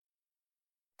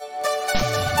Are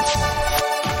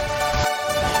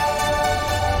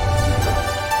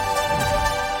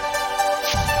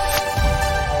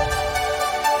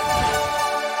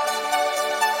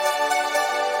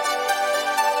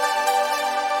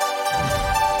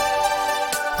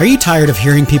you tired of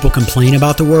hearing people complain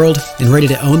about the world and ready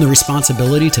to own the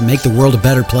responsibility to make the world a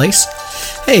better place?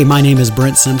 Hey, my name is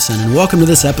Brent Simpson, and welcome to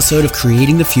this episode of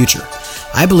Creating the Future.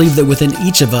 I believe that within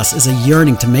each of us is a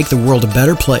yearning to make the world a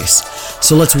better place.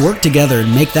 So let's work together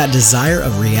and make that desire a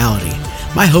reality.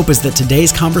 My hope is that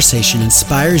today's conversation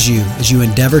inspires you as you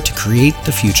endeavor to create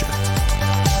the future.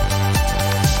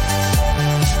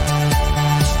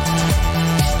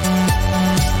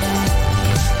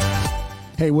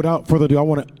 Hey, without further ado, I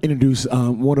want to introduce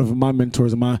one of my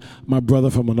mentors, my brother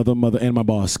from another mother and my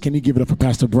boss. Can you give it up for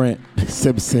Pastor Brent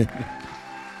Simpson?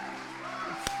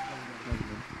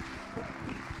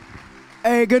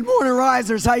 Hey, good morning,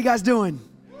 Risers. How you guys doing?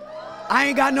 I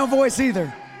ain't got no voice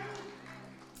either.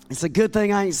 It's a good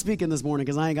thing I ain't speaking this morning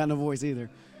because I ain't got no voice either.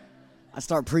 I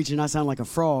start preaching, I sound like a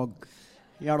frog.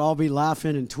 You ought to all be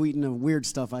laughing and tweeting and weird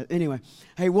stuff. Anyway,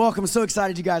 hey, welcome. So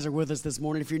excited you guys are with us this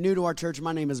morning. If you're new to our church,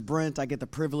 my name is Brent. I get the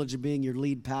privilege of being your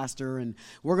lead pastor, and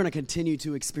we're going to continue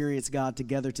to experience God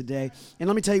together today. And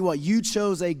let me tell you what, you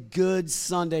chose a good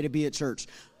Sunday to be at church.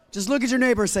 Just look at your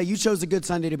neighbor and say, you chose a good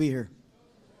Sunday to be here.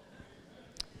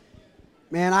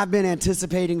 Man, I've been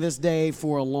anticipating this day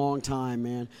for a long time,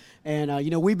 man. And,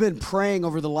 we've been praying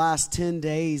over the last 10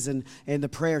 days and the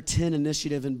Prayer 10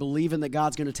 initiative and believing that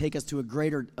God's going to take us to a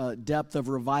greater depth of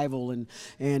revival and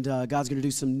God's going to do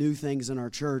some new things in our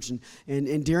church.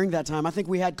 And during that time, I think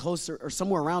we had closer or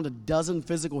somewhere around a dozen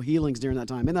physical healings during that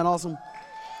time. Isn't that awesome?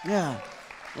 Yeah,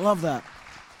 I love that.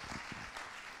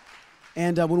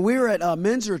 And when we were at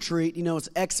men's retreat, it's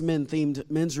X-Men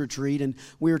themed men's retreat, and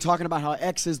we were talking about how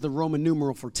X is the Roman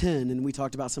numeral for 10, and we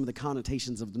talked about some of the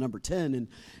connotations of the number 10, and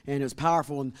it was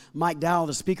powerful. And Mike Dowell,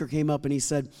 the speaker, came up and he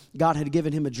said God had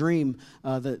given him a dream.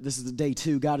 This is the day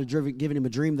 2. God had given him a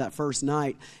dream that first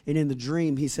night, and in the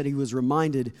dream he said he was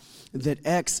reminded that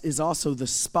X is also the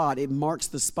spot. It marks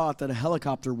the spot that a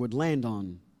helicopter would land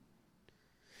on.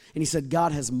 And he said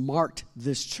God has marked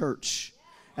this church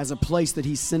as a place that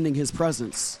he's sending his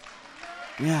presence.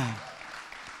 Yeah.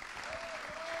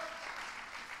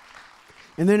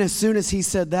 And then as soon as he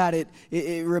said that,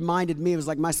 it reminded me, it was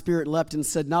like my spirit leapt and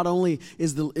said, not only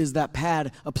is that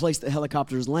pad a place that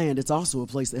helicopters land, it's also a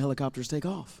place that helicopters take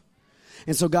off.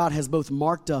 And so God has both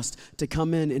marked us to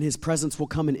come in, and his presence will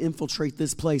come and infiltrate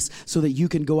this place so that you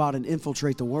can go out and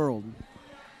infiltrate the world.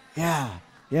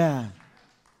 Yeah.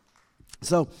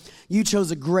 So you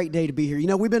chose a great day to be here.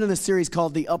 We've been in a series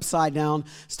called The Upside Down,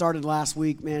 started last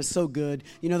week. Man, it's so good.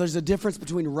 There's a difference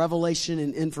between revelation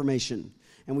and information,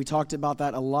 and we talked about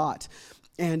that a lot.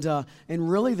 And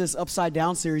really this Upside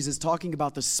Down series is talking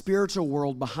about the spiritual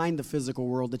world behind the physical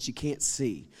world that you can't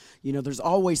see. There's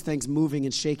always things moving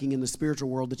and shaking in the spiritual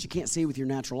world that you can't see with your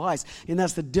natural eyes. And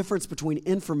that's the difference between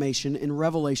information and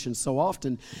revelation so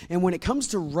often. And when it comes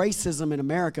to racism in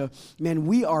America, man,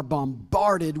 we are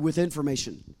bombarded with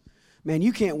information. Man,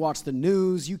 you can't watch the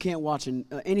news, you can't watch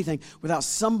anything without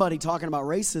somebody talking about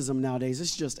racism nowadays.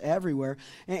 It's just everywhere.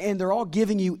 And they're all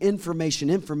giving you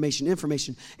information.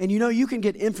 And you can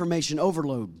get information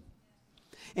overload.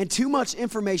 And too much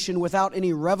information without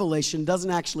any revelation doesn't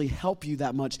actually help you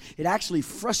that much. It actually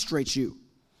frustrates you.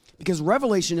 Because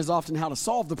revelation is often how to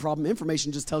solve the problem.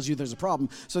 Information just tells you there's a problem.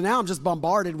 So now I'm just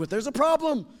bombarded with there's a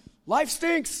problem. Life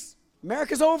stinks.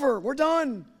 America's over. We're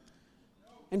done.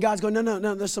 And God's going,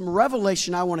 no, there's some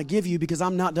revelation I want to give you because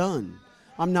I'm not done.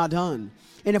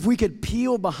 And if we could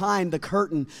peel behind the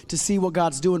curtain to see what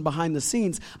God's doing behind the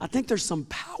scenes, I think there's some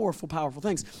powerful, powerful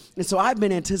things. And so I've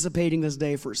been anticipating this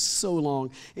day for so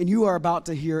long, and you are about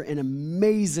to hear an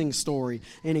amazing story,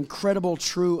 an incredible,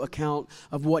 true account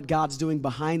of what God's doing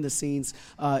behind the scenes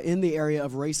in the area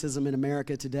of racism in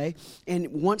America today. And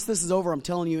once this is over, I'm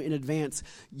telling you in advance,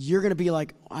 you're going to be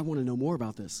like, I want to know more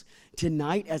about this.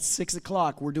 Tonight at 6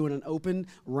 o'clock, we're doing an open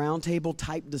roundtable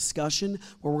type discussion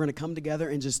where we're going to come together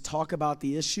and just talk about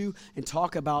the issue and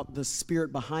talk about the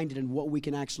spirit behind it and what we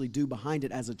can actually do behind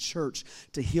it as a church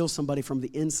to heal somebody from the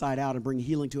inside out and bring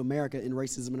healing to America and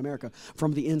racism in America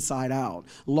from the inside out.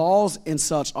 Laws and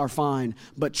such are fine,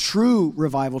 but true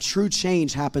revival, true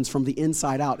change happens from the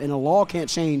inside out. And a law can't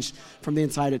change from the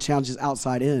inside, it challenges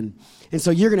outside in. And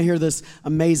so you're going to hear this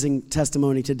amazing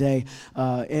testimony today.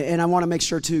 And I want to make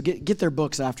sure, too, get their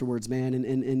books afterwards, man.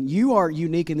 And you are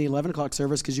unique in the 11 o'clock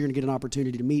service because you're going to get an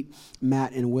opportunity to meet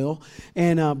Matt and Will.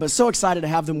 And but so excited to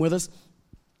have them with us.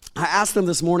 I asked them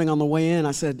this morning on the way in,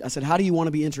 I said, how do you want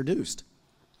to be introduced?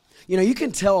 You know, you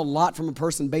can tell a lot from a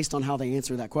person based on how they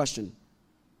answer that question.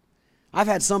 I've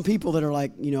had some people that are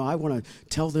like, you know, I want to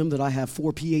tell them that I have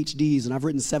 4 PhDs and I've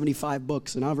written 75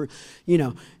 books and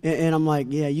and I'm like,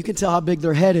 yeah, you can tell how big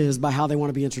their head is by how they want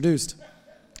to be introduced.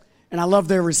 And I love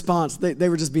their response. They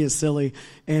were just being silly.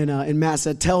 And Matt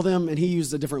said, tell them, and he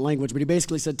used a different language, but he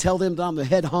basically said, tell them that I'm the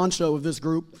head honcho of this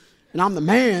group and I'm the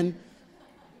man.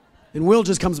 And Will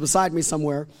just comes beside me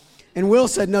somewhere. And Will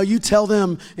said, no, you tell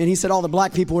them. And he said all the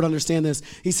black people would understand this.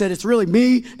 He said, it's really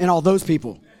me and all those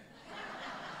people.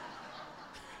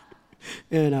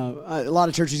 And a lot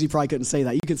of churches, you probably couldn't say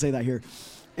that. You can say that here.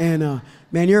 And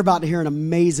man, you're about to hear an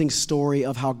amazing story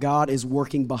of how God is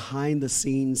working behind the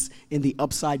scenes in the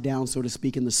upside down, so to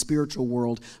speak, in the spiritual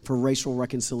world for racial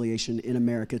reconciliation in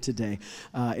America today.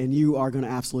 And you are going to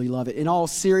absolutely love it. In all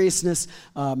seriousness,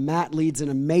 Matt leads an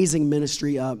amazing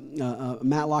ministry.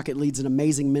 Matt Lockett leads an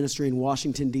amazing ministry in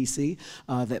Washington, D.C.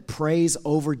 That prays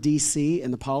over D.C.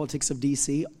 and the politics of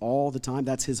D.C. all the time.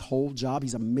 That's his whole job.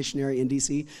 He's a missionary in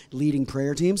D.C. leading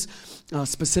prayer teams.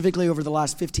 Specifically over the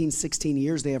last 15, 16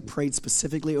 years, they have prayed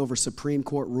specifically over Supreme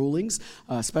Court rulings,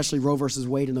 especially Roe versus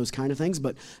Wade and those kind of things.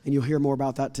 And you'll hear more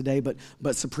about that today.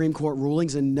 But Supreme Court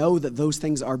rulings, and know that those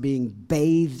things are being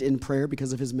bathed in prayer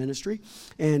because of his ministry.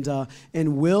 And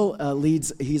Will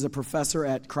leads. He's a professor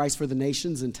at Christ for the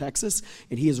Nations in Texas,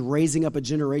 and he is raising up a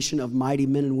generation of mighty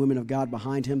men and women of God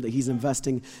behind him that he's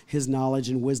investing his knowledge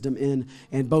and wisdom in.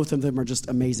 And both of them are just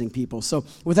amazing people. So,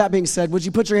 with that being said, would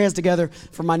you put your hands together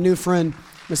for my new friend,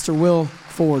 Mr. Will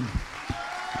Ford?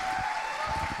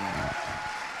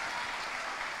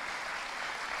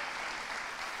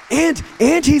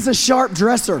 And he's a sharp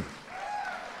dresser.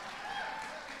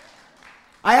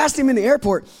 I asked him in the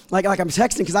airport, like I'm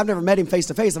texting, because I've never met him face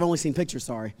to face. I've only seen pictures,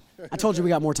 sorry. I told you we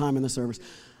got more time in the service.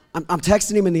 I'm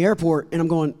texting him in the airport, and I'm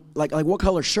going, like what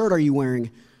color shirt are you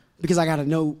wearing? Because I got to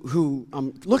know who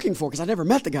I'm looking for, because I never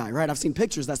met the guy, right? I've seen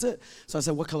pictures, that's it. So I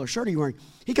said, what color shirt are you wearing?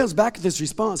 He comes back with this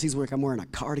response. He's like, I'm wearing a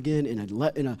cardigan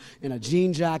and a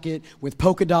jean jacket with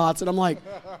polka dots. And I'm like,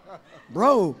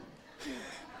 bro,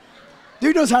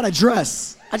 dude knows how to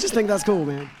dress. I just think that's cool,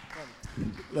 man.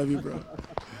 Love you, bro.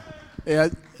 Yeah,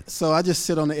 so I just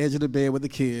sit on the edge of the bed with the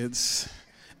kids,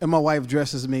 and my wife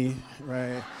dresses me,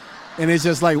 right? And it's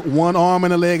just like one arm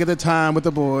and a leg at a time with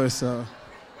the boys, so.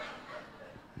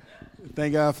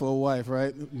 Thank God for a wife,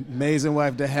 right? Amazing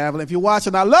wife to have. And if you're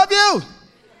watching, I love you.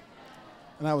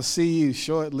 And I will see you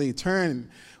shortly.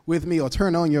 Turn with me, or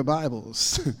turn on your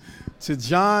Bibles to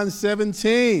John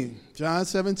 17. John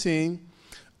 17.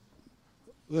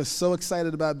 We're so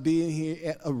excited about being here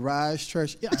at Arise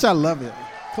Church. Yeah, I love it.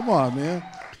 Come on, man.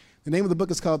 The name of the book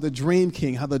is called The Dream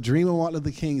King, How the Dream of Martin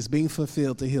Luther King is Being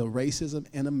Fulfilled to Heal Racism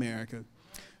in America.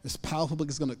 This powerful book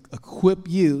is going to equip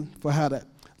you for how to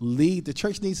lead. The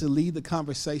church needs to lead the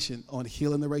conversation on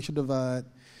healing the racial divide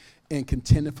and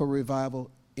contending for revival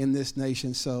in this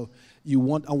nation. So I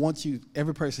want you,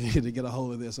 every person here, to get a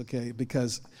hold of this, okay?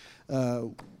 Because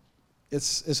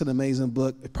it's an amazing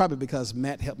book. Probably because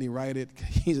Matt helped me write it.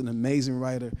 He's an amazing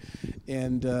writer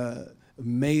and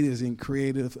amazing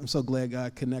creative. I'm so glad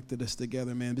God connected us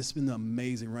together, man. This has been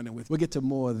amazing running with. We'll get to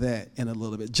more of that in a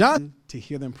little bit. John, to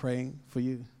hear them praying for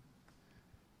you,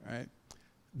 all right?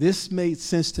 This made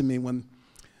sense to me when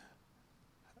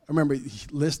I remember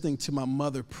listening to my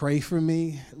mother pray for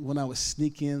me when I was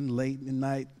sneaking late at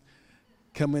night,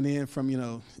 coming in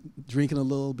from, drinking a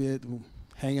little bit,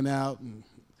 hanging out. And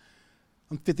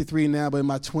I'm 53 now, but in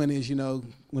my 20s,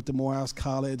 went to Morehouse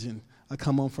College, and I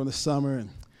come home from the summer and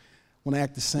want to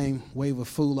act the same way of a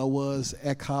fool I was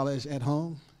at college, at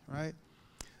home, right?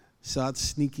 So I'd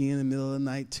sneak in the middle of the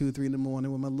night, 2 or 3 in the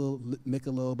morning with my little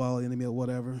Michelob ball in me or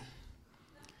whatever.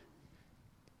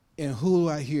 And who do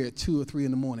I hear at 2 or 3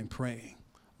 in the morning praying?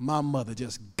 My mother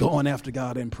just going after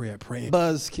God in prayer, praying.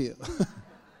 Buzzkill.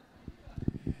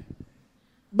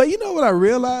 But you know what I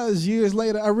realized years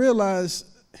later? I realized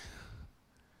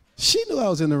she knew I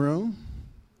was in the room.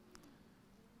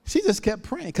 She just kept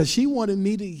praying because she wanted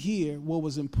me to hear what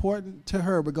was important to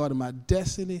her regarding my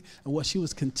destiny and what she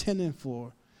was contending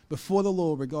for before the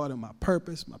Lord regarding my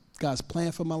purpose, God's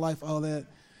plan for my life, all that.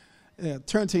 Yeah,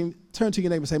 turn to your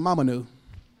neighbor and say, Mama knew.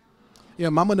 Yeah,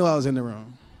 Mama knew I was in the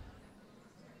room.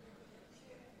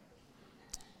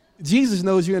 Jesus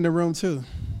knows you're in the room too.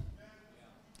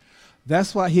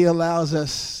 That's why he allows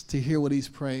us to hear what he's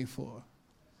praying for.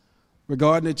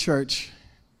 Regarding the church,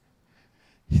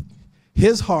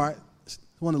 his heart,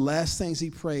 one of the last things he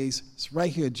prays, it's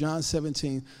right here, John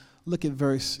 17. Look at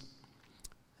verse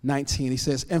 19. He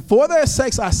says, and for their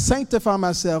sakes I sanctify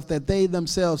myself, that they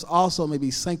themselves also may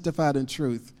be sanctified in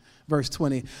truth. Verse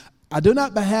 20. I do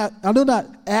not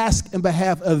ask in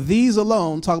behalf of these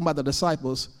alone, talking about the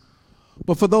disciples,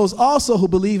 but for those also who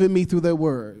believe in me through their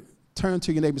word. Turn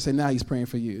to your neighbor and say, now he's praying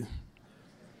for you.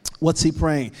 What's he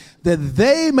praying? That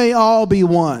they may all be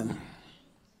one.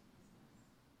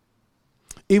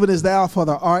 Even as thou,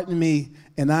 Father, art in me,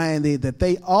 and I in thee, that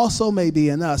they also may be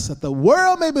in us, that the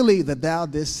world may believe that thou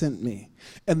didst send me.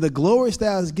 And the glories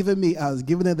thou hast given me, I was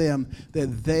given to them,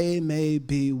 that they may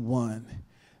be one,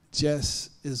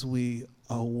 just as we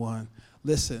are one.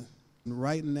 Listen,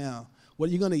 right now, what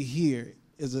you're going to hear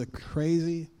is a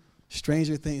crazy,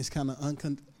 Stranger Things kind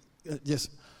of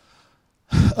just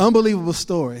unbelievable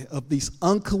story of these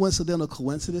uncoincidental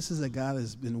coincidences that God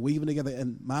has been weaving together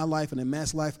in my life and in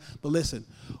Matt's life. But listen,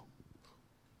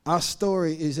 our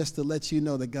story is just to let you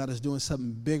know that God is doing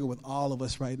something bigger with all of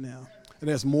us right now. And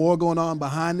there's more going on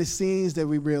behind the scenes that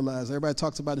we realize. Everybody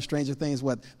talks about the Stranger Things,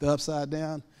 what, the upside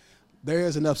down? There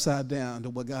is an upside down to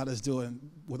what God is doing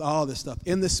with all this stuff.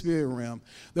 In the spirit realm,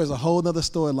 there's a whole other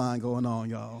storyline going on,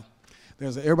 y'all.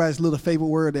 Everybody's little favorite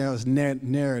word there is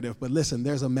narrative. But listen,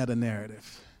 there's a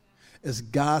meta-narrative. It's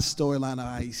God's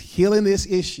storyline. He's healing this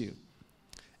issue,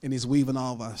 and he's weaving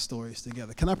all of our stories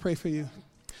together. Can I pray for you?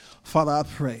 Father, I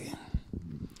pray,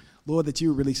 Lord, that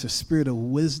you release a spirit of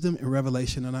wisdom and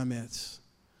revelation in our midst.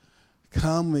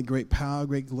 Come with great power,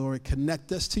 great glory.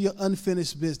 Connect us to your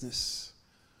unfinished business.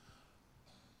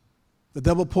 The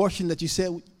double portion that you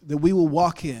said that we will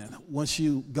walk in once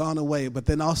you've gone away, but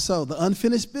then also the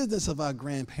unfinished business of our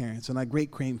grandparents and our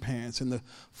great-grandparents and the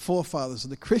forefathers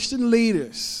and the Christian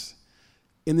leaders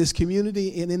in this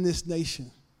community and in this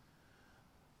nation.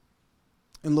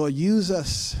 And Lord, use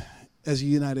us as a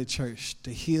united church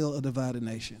to heal a divided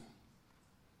nation.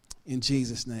 In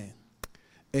Jesus' name,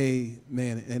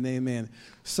 amen and amen.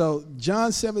 So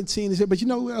John 17 is here, but you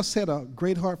know who else had a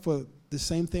great heart for the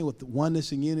same thing with the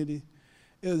oneness and unity?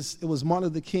 It was Martin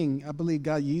Luther King. I believe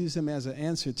God used him as an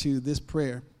answer to this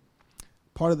prayer,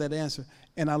 part of that answer.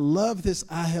 And I love this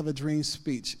I Have a Dream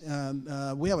speech.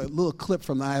 We have a little clip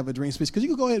from the I Have a Dream speech. Could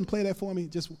you go ahead and play that for me,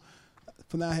 just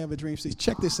from the I Have a Dream speech?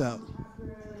 Check this out.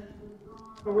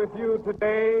 With you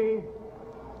today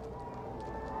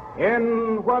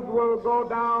in what will go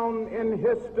down in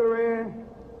history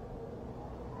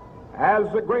as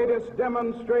the greatest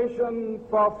demonstration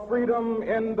for freedom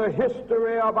in the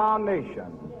history of our nation.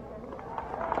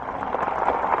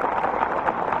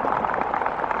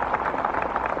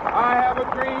 I have a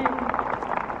dream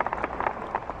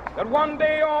that one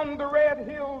day on the red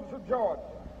hills of Georgia,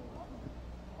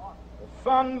 the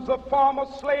sons of former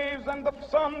slaves and the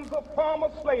sons of former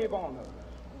slave owners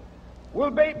will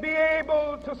be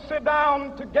able to sit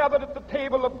down together at the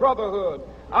table of brotherhood.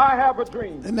 I have a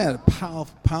dream. Isn't that a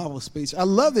powerful, powerful speech? I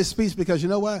love this speech because you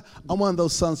know what? I'm one of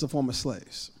those sons of former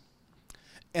slaves.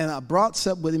 And I brought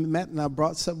something with him, Matt, and I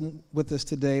brought something with us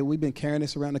today. We've been carrying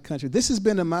this around the country. This has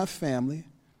been in my family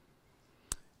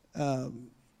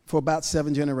for about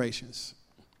 7 generations.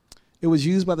 It was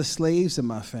used by the slaves in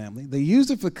my family. They used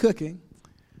it for cooking.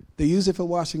 They used it for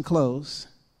washing clothes.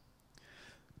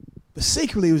 But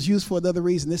secretly, it was used for another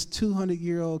reason. This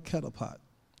 200-year-old kettle pot,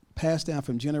 passed down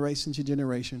from generation to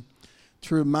generation,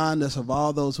 to remind us of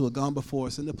all those who have gone before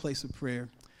us in the place of prayer.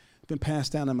 It's been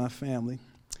passed down in my family.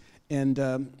 And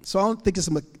so I don't think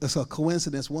it's a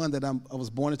coincidence, one, that I was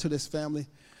born into this family,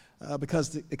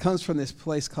 because it comes from this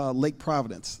place called Lake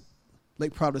Providence,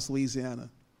 Louisiana.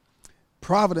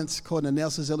 Providence, according to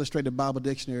Nelson's Illustrated Bible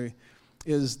Dictionary,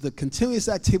 is the continuous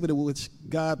activity with which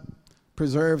God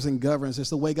preserves and governs.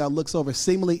 It's the way God looks over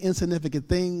seemingly insignificant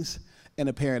things and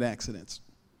apparent accidents.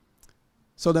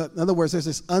 So in other words, there's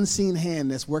this unseen hand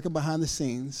that's working behind the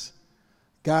scenes.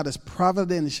 God is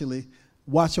providentially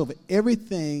watch over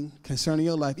everything concerning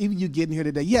your life. Even you getting here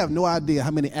today, you have no idea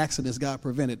how many accidents God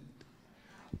prevented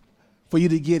for you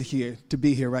to get here, to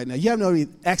be here right now. You have no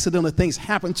accidental things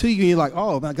happen to you, and you're like,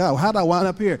 oh my God, how did I wind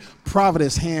up here?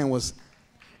 Providence hand was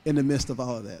in the midst of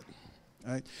all of that.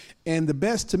 All right? And the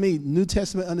best, to me, New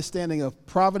Testament understanding of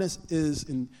providence is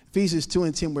in Ephesians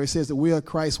 2:10, where it says that we are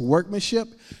Christ's workmanship,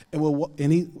 and we're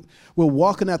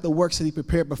walking out the works that he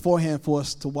prepared beforehand for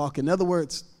us to walk. In other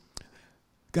words,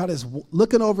 God is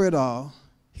looking over it all.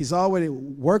 He's already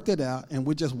worked it out, and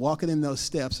we're just walking in those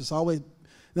steps. It's always,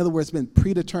 in other words, been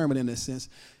predetermined in a sense.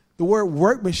 The word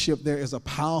workmanship there is a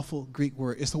powerful Greek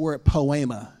word. It's the word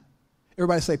poema.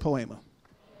 Everybody say poema.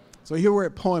 So you hear the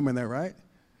word poem in there, right?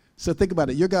 So think about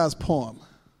it. You're God's poem.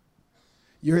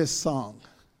 You're his song.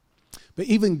 But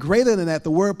even greater than that,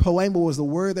 the word poema was the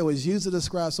word that was used to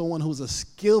describe someone who's a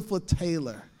skillful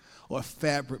tailor or a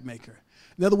fabric maker.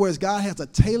 In other words, God has a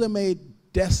tailor-made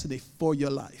destiny for your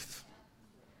life.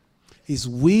 He's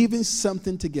weaving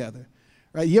something together.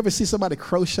 Right? You ever see somebody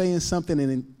crocheting something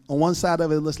and on one side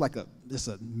of it looks like just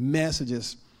a mess of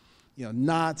just,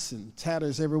 knots and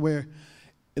tatters everywhere.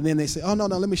 And then they say, oh, no,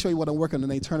 let me show you what I'm working on.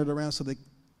 And they turn it around so that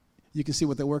you can see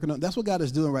what they're working on. That's what God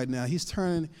is doing right now. He's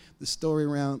turning the story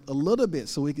around a little bit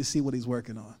so we can see what he's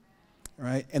working on.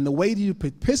 Right? And the way you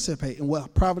participate in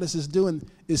what Providence is doing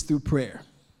is through prayer.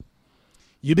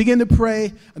 You begin to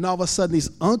pray, and all of a sudden these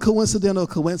uncoincidental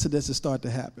coincidences start to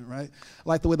happen, right?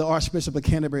 Like the way the Archbishop of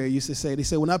Canterbury used to say it. He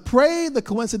said, when I pray, the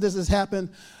coincidences happen,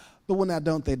 but when I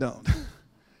don't, they don't.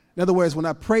 In other words, when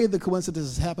I pray, the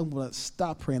coincidences happen. When I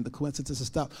stop praying, the coincidences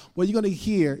stop. What you're going to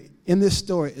hear in this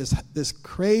story is this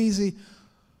crazy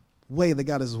way that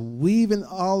God is weaving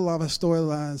all of our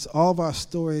storylines, all of our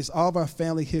stories, all of our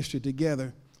family history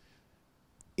together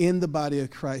in the body of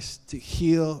Christ to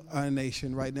heal our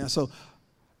nation right now. So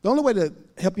the only way to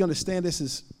help you understand this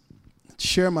is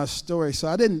share my story. So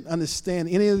I didn't understand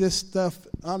any of this stuff,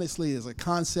 honestly, as a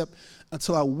concept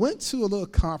until I went to a little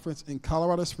conference in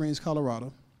Colorado Springs,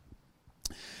 Colorado.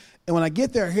 And when I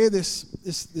get there, I hear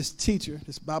this teacher,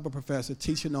 this Bible professor,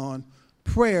 teaching on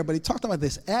prayer, but he talked about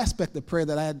this aspect of prayer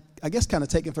that I had, I guess, kind of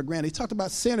taken for granted. He talked about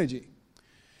synergy.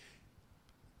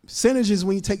 Synergy is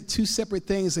when you take two separate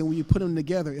things and when you put them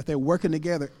together, if they're working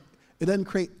together, it doesn't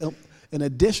create an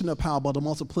addition of power, but a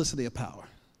multiplicity of power.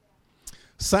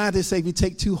 Scientists say if you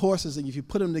take two horses and if you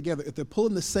put them together, if they're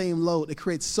pulling the same load, it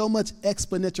creates so much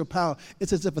exponential power,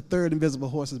 it's as if a third invisible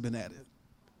horse has been added.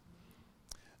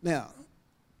 Now,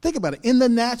 think about it. In the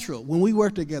natural, when we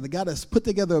work together, God has put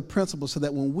together a principle so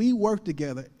that when we work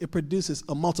together, it produces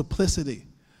a multiplicity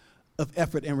of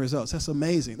effort and results. That's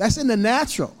amazing. That's in the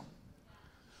natural.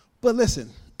 But listen,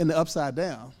 in the upside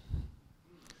down,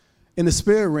 in the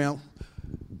spirit realm,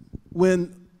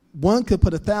 when one could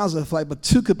put 1,000 to flight, but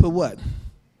two could put what?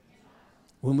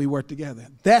 When we work together.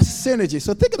 That's synergy.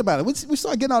 So thinking about it, we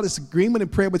start getting all this agreement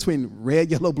and prayer between red,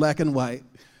 yellow, black, and white.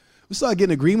 We start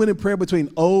getting agreement and prayer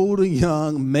between old and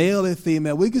young, male and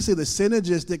female. We can see the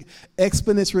synergistic,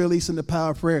 exponential release in the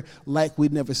power of prayer like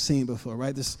we've never seen before,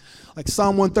 right? This, like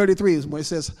Psalm 133 is where it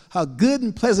says, how good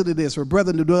and pleasant it is for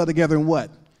brethren to dwell together in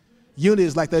what? Unity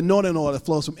is like the anointing oil that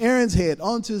flows from Aaron's head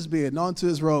onto his beard and onto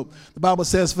his robe. The Bible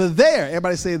says, for there,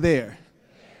 everybody say there,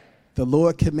 the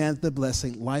Lord commands the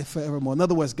blessing, life forevermore. In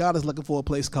other words, God is looking for a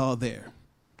place called there.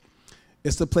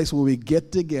 It's the place where we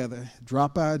get together,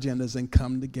 drop our agendas, and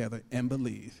come together and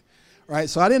believe. Right?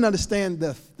 So I didn't understand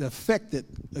the effect that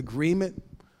agreement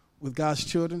with God's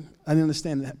children, I didn't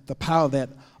understand the power of that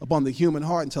upon the human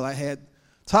heart until I had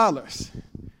toddlers.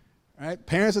 Right?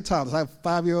 Parents of toddlers. I have a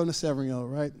 5-year-old and a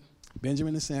 7-year-old, right?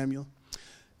 Benjamin and Samuel.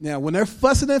 Now, when they're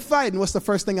fussing and fighting, what's the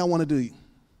first thing I want to do?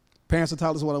 Parents of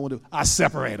toddlers, what I want to do? I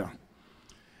separate them.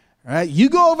 All right? You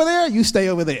go over there, you stay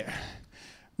over there.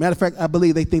 Matter of fact, I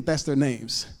believe they think that's their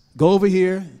names. Go over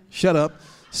here, shut up,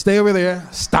 stay over there,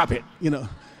 stop it,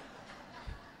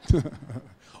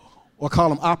 Or call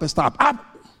them op and stop. Op,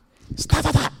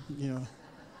 stop,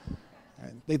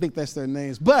 Right? They think that's their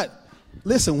names. But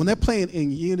listen, when they're playing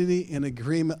in unity and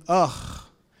agreement,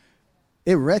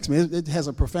 it wrecks me. It has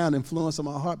a profound influence on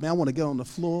my heart. Man, I want to get on the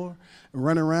floor and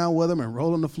run around with them and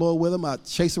roll on the floor with them. I'll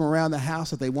chase them around the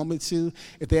house if they want me to.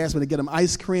 If they ask me to get them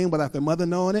ice cream without their mother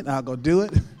knowing it, I'll go do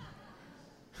it.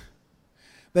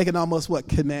 They can almost,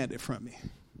 command it from me.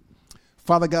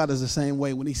 Father God is the same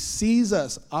way. When he sees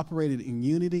us operating in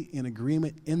unity, in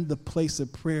agreement, in the place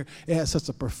of prayer, it has such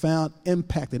a profound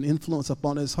impact and influence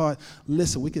upon his heart.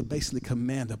 Listen, we can basically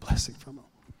command a blessing from him.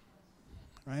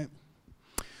 Right?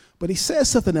 But he says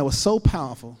something that was so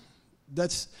powerful.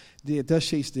 Dutch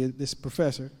Sheets did, this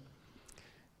professor.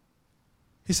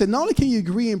 He said, not only can you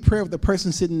agree in prayer with the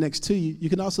person sitting next to you, you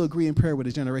can also agree in prayer with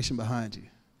the generation behind you.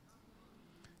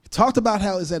 He talked about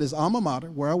how it's at his alma mater,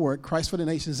 where I work, Christ for the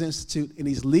Nations Institute, and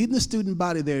he's leading the student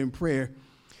body there in prayer.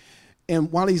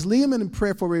 And while he's leading them in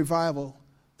prayer for revival,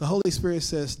 the Holy Spirit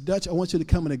says, Dutch, I want you to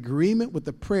come in agreement with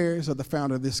the prayers of the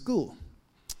founder of this school.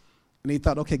 And he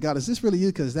thought, okay, God, is this really you?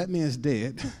 Because that man's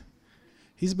dead.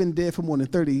 He's been dead for more than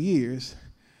 30 years,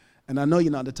 and I know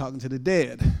you're not talking to the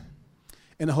dead.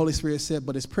 And the Holy Spirit said,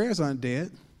 but his prayers aren't dead.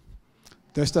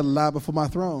 They're still alive before my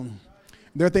throne.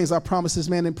 There are things I promised this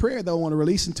man in prayer that I want to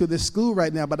release into this school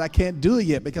right now, but I can't do it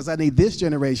yet because I need this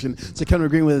generation to come to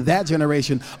agreement with that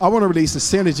generation. I want to release the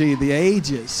synergy of the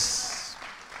ages.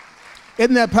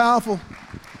 Isn't that powerful?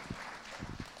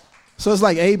 So it's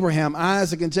like Abraham,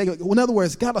 Isaac, and Jacob. In other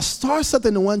words, God will start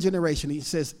something in one generation. He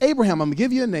says, Abraham, I'm going to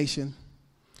give you a nation.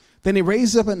 Then he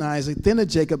raises up an Isaac, then a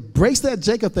Jacob, breaks that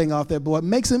Jacob thing off that boy,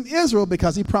 makes him Israel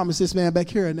because he promised this man back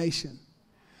here a nation.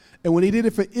 And when he did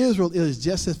it for Israel, it was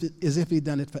just as if he'd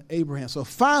done it for Abraham. So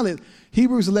finally,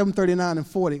 Hebrews 11:39 and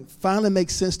 40 finally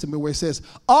makes sense to me, where it says,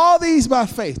 all these by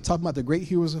faith, talking about the great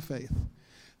heroes of faith,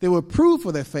 they were proved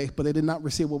for their faith, but they did not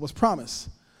receive what was promised,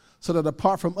 so that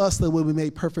apart from us, they will be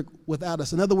made perfect without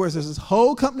us. In other words, there's this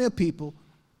whole company of people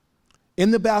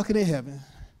in the balcony of heaven,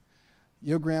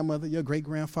 your grandmother, your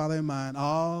great-grandfather, and mine,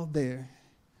 all there.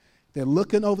 They're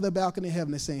looking over the balcony of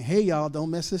heaven. They're saying, hey, y'all,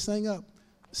 don't mess this thing up.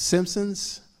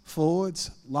 Simpsons,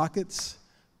 Fords, Locketts,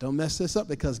 don't mess this up,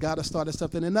 because God has started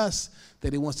something in us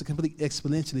that he wants to complete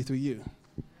exponentially through you.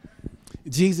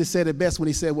 Jesus said it best when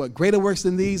he said, what, greater works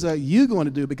than these are you going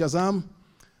to do, because I'm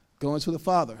going to the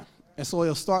Father. And so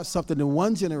he'll start something in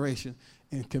one generation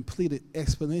and complete it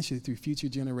exponentially through future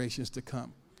generations to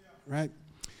come, right?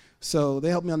 So they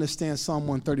helped me understand Psalm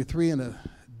 133 in a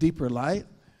deeper light,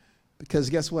 because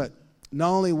guess what? Not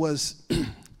only was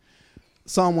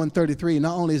Psalm 133,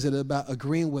 not only is it about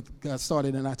agreeing with God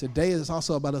started in our today, it's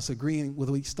also about us agreeing with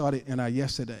what he started in our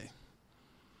yesterday.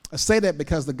 I say that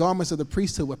because the garments of the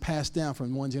priesthood were passed down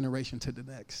from one generation to the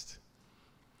next.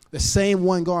 The same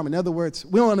one garment. In other words,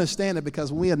 we don't understand it,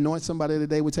 because when we anoint somebody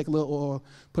today, we take a little oil,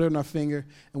 put it on our finger,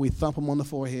 and we thump them on the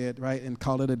forehead, right, and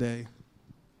call it a day.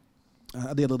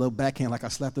 I did a little backhand like I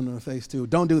slapped them in the face too.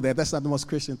 Don't do that. That's not the most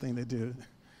Christian thing to do.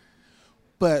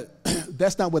 But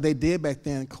that's not what they did back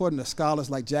then. According to scholars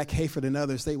like Jack Hayford and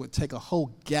others, they would take a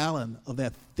whole gallon of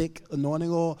that thick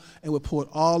anointing oil and would pour it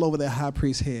all over their high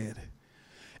priest's head.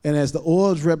 And as the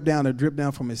oil dripped down, it dripped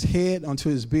down from his head onto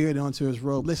his beard and onto his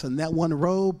robe. Listen, that one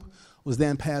robe was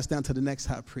then passed down to the next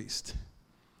high priest.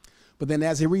 But then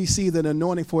as he received an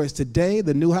anointing for his today,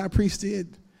 the new high priest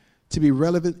did, to be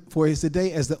relevant for his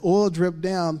today, as the oil dripped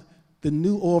down, the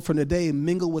new oil from the day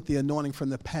mingled with the anointing from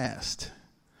the past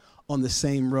on the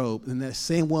same robe. And that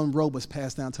same one robe was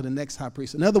passed down to the next high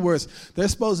priest. In other words,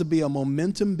 there's supposed to be a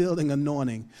momentum-building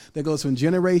anointing that goes from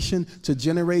generation to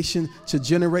generation to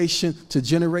generation to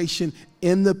generation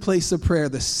in the place of prayer,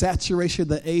 the saturation of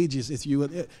the ages. If you,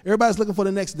 everybody's looking for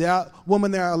the next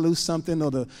woman there, I'll lose something,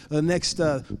 or the next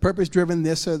purpose-driven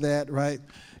this or that, right?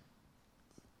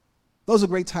 Those are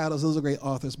great titles. Those are great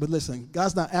authors. But listen,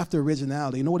 God's not after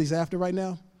originality. You know what he's after right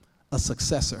now? A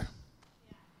successor.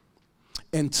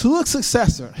 And to a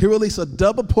successor, he released a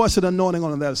double portion of anointing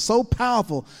on them that is so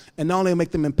powerful, and not only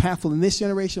make them impactful in this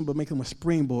generation, but make them a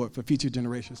springboard for future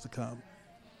generations to come.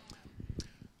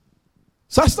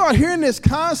 So I started hearing this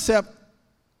concept.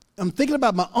 I'm thinking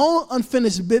about my own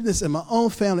unfinished business and my own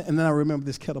family, and then I remember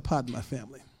this kettle pot in my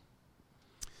family.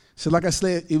 So like I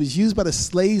said, it was used by the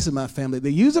slaves in my family. They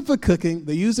used it for cooking.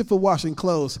 They used it for washing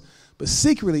clothes. But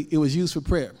secretly, it was used for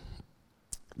prayer.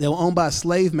 They were owned by a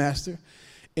slave master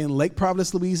in Lake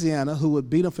Providence, Louisiana, who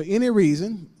would beat them for any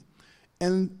reason.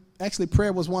 And actually,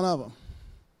 prayer was one of them.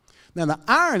 Now, the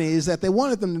irony is that they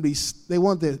wanted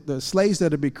the slaves there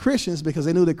to be Christians, because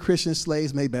they knew that Christian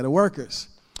slaves made better workers.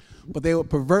 But they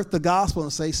would pervert the gospel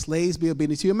and say, slaves, be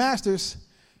obedient to your masters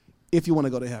if you want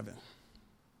to go to heaven.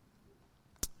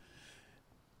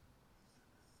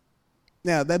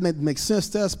 Now, that makes sense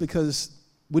to us, because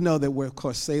we know that we're, of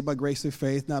course, saved by grace through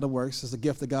faith, not of works. It's a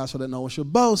gift of God so that no one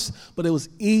should boast. But it was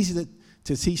easy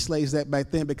to teach slaves that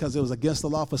back then, because it was against the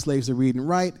law for slaves to read and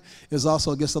write. It was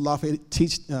also against the law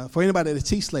for anybody to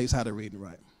teach slaves how to read and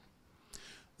write.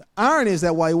 The irony is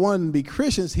that while he wanted them to be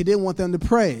Christians, he didn't want them to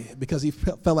pray, because he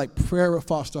felt like prayer would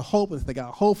foster hope. And if they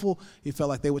got hopeful, he felt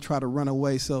like they would try to run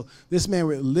away. So this man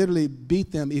would literally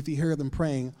beat them if he heard them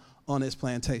praying on his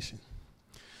plantation.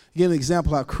 Give an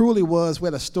example how cruel he was. We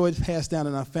had a story passed down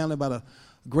in our family about a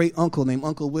great uncle named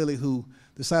Uncle Willie, who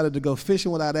decided to go fishing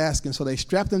without asking. So they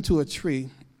strapped him to a tree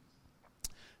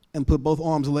and put both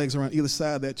arms and legs around either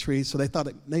side of that tree. So they thought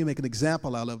they'd make an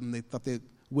example out of him. They thought they'd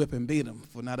whip and beat him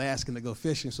for not asking to go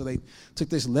fishing. So they took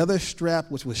this leather strap,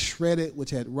 which was shredded, which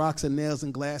had rocks and nails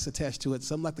and glass attached to it,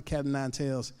 something like the cat and nine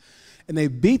tails. And they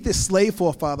beat this slave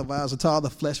forefather of ours until all the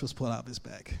flesh was pulled out of his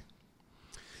back.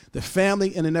 The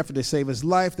family, in an effort to save his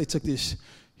life, they took this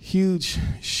huge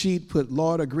sheet, put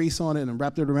lard or grease on it, and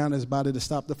wrapped it around his body to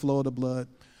stop the flow of the blood.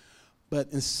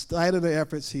 But in spite of their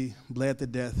efforts, he bled to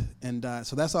death and died.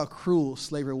 So that's how cruel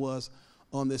slavery was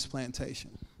on this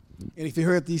plantation. And if you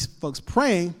heard these folks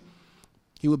praying,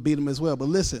 he would beat them as well. But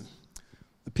listen,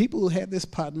 the people who had this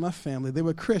pot in my family, they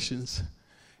were Christians,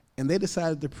 and they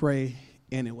decided to pray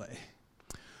anyway.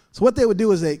 So what they would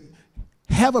do is they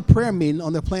have a prayer meeting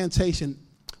on their plantation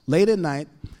late at night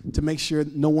to make sure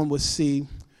no one would see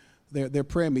their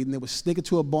prayer meeting. They would sneak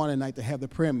into a barn at night to have the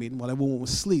prayer meeting while everyone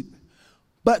was asleep.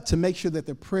 But to make sure that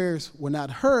their prayers were not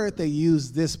heard, they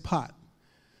used this pot.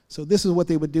 So this is what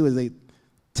they would do, is they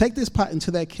take this pot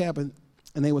into that cabin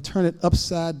and they would turn it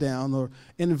upside down or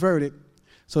invert it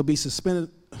so it'd be suspended,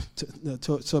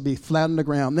 so it'd be flat on the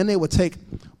ground. Then they would take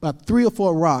about 3 or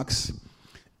 4 rocks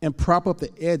and prop up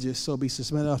the edges so it'd be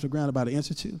suspended off the ground about 1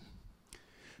 inch or 2.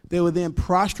 They would then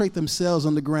prostrate themselves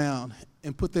on the ground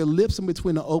and put their lips in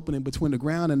between the opening between the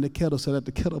ground and the kettle so that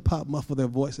the kettle pot muffled their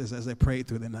voices as they prayed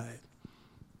through the night.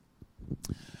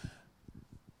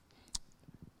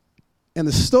 And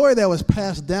the story that was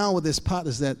passed down with this pot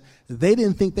is that they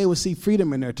didn't think they would see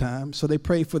freedom in their time, so they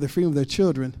prayed for the freedom of their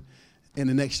children and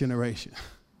the next generation.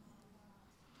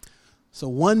 So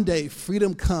one day,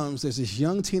 freedom comes. There's this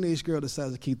young teenage girl that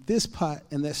decides to keep this pot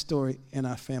and that story in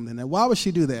our family. Now, why would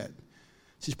she do that?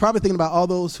 She's probably thinking about all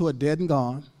those who are dead and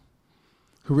gone,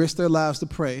 who risked their lives to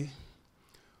pray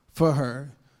for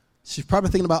her. She's probably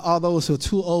thinking about all those who are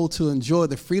too old to enjoy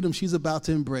the freedom she's about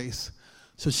to embrace.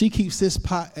 So she keeps this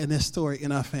pot and this story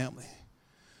in our family.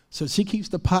 So she keeps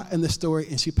the pot and the story,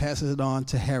 and she passes it on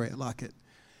to Harriet Lockett.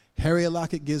 Harriet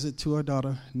Lockett gives it to her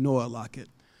daughter, Noah Lockett.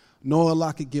 Noah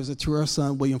Lockett gives it to her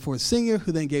son, William Ford Sr.,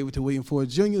 who then gave it to William Ford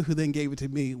Jr., who then gave it to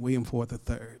me, William Ford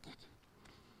III.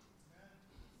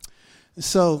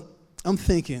 So I'm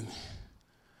thinking,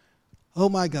 oh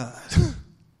my God. I'm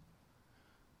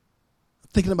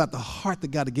thinking about the heart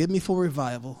that God had given me for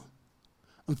revival.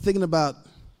 I'm thinking about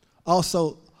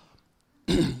also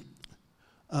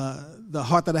the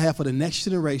heart that I have for the next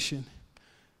generation.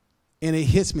 And it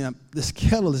hits me. This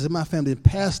kettle is in my family and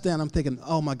passed down. I'm thinking,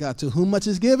 oh my God, to whom much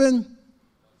is given,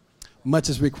 much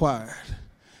is required.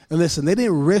 And listen, they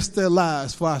didn't risk their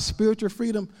lives for our spiritual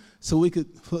freedom, they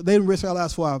didn't risk their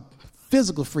lives for our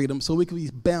physical freedom so we could be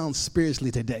bound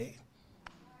spiritually today.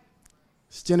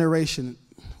 This generation,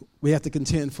 we have to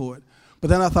contend for it. But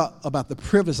then I thought about the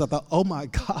privilege. I thought, oh my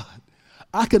God,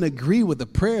 I can agree with the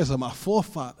prayers of my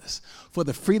forefathers for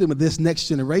the freedom of this next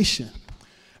generation.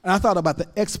 And I thought about the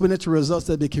exponential results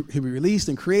that could be released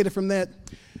and created from that.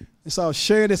 And so I'll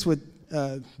share this with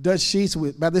Dutch Sheets.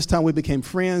 By this time, we became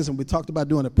friends, and we talked about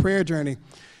doing a prayer journey.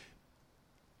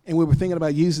 And we were thinking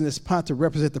about using this pot to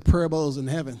represent the prayer bowls in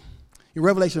heaven. In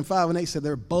Revelation 5:8 said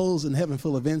there are bowls in heaven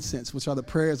full of incense, which are the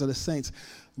prayers of the saints.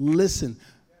 Listen,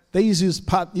 they use this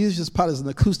pot as an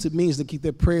acoustic means to keep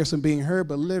their prayers from being heard,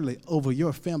 but literally over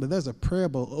your family. There's a prayer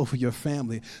bowl over your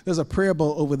family. There's a prayer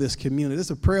bowl over this community.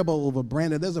 There's a prayer bowl over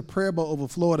Brandon. There's a prayer bowl over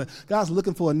Florida. God's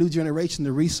looking for a new generation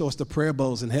to resource the prayer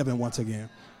bowls in heaven once again.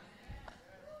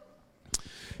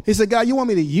 He said, God, you want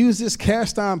me to use this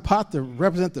cast iron pot to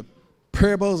represent the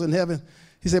prayer bowls in heaven?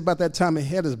 He said about that time he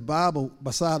had his Bible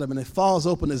beside him, and it falls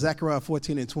open to Zechariah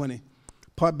 14:20.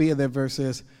 Part B of that verse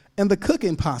says, and the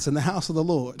cooking pots in the house of the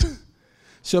Lord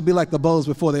shall be like the bowls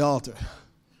before the altar.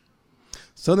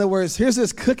 So in other words, here's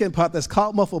this cooking pot that's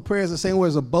called muffled prayers, the same way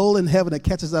as a bowl in heaven that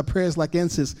catches our prayers like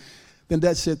incense. Then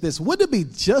that said this, wouldn't it be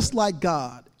just like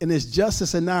God in his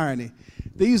justice and irony?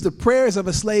 They used the prayers of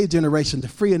a slave generation to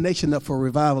free a nation up for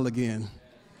revival again.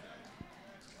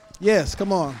 Yes,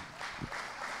 come on.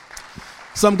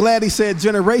 So I'm glad he said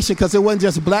generation, because it wasn't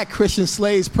just black Christian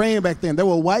slaves praying back then. There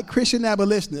were white Christian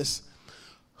abolitionists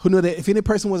who knew that if any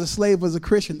person was a slave, was a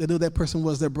Christian, they knew that person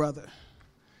was their brother.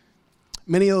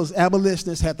 Many of those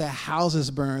abolitionists had their houses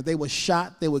burned. They were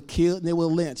shot, they were killed, and they were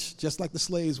lynched, just like the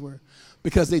slaves were,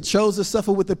 because they chose to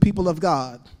suffer with the people of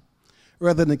God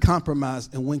rather than compromise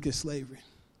and wink at slavery.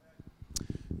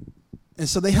 And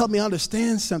so they helped me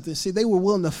understand something. See, they were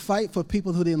willing to fight for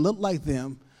people who didn't look like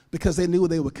them because they knew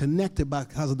they were connected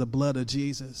because of the blood of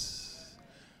Jesus.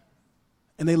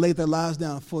 And they laid their lives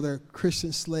down for their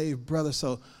Christian slave brothers.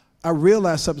 So I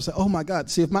realized something. Say, oh my God,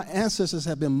 see, if my ancestors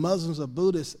had been Muslims or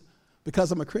Buddhists,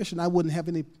 because I'm a Christian, I wouldn't have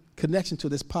any connection to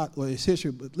this pot or its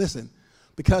history. But listen,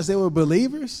 because they were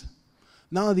believers,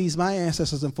 not only these my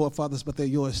ancestors and forefathers, but they're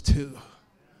yours too.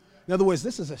 In other words,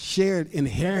 this is a shared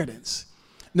inheritance.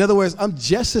 In other words, I'm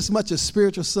just as much a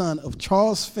spiritual son of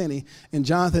Charles Finney and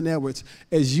Jonathan Edwards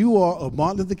as you are of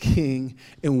Martin Luther King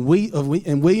and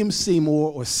William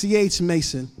Seymour or C.H.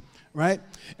 Mason, right?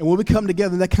 And when we come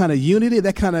together in that kind of unity,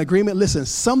 that kind of agreement, listen,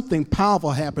 something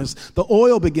powerful happens. The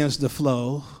oil begins to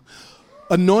flow.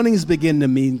 Anointings begin to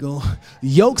mingle.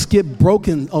 Yokes get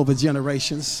broken over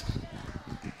generations.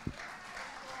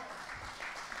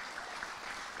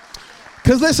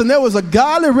 Because listen, there was a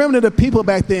godly remnant of people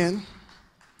back then.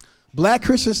 Black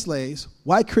Christian slaves,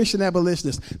 white Christian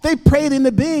abolitionists, they prayed into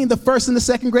being the first and the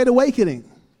second Great Awakening.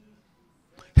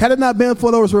 Had it not been for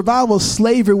those revivals,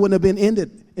 slavery wouldn't have been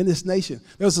ended in this nation.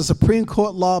 There was a Supreme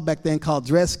Court law back then called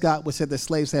Dred Scott, which said that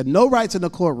slaves had no rights in the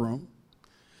courtroom.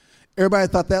 Everybody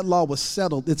thought that law was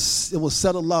settled. It was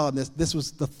settled law, and this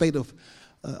was the fate of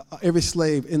every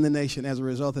slave in the nation as a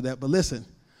result of that. But listen,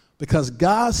 Because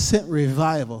God sent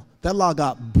revival. That law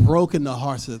got broken in the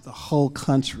hearts of the whole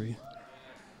country.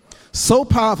 So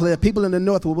powerful that people in the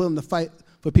north were willing to fight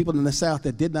for people in the south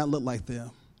that did not look like them.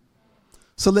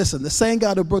 So listen, the same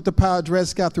God who broke the power of Dred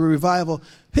Scott through revival,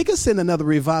 he can send another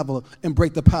revival and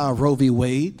break the power of Roe v.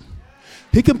 Wade.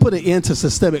 He can put an end to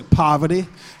systemic poverty.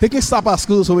 He can stop our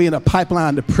schools from being in a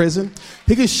pipeline to prison.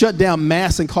 He can shut down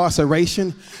mass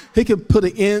incarceration. He can put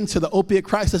an end to the opiate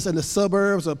crisis in the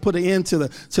suburbs or put an end to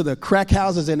the crack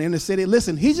houses in the inner city.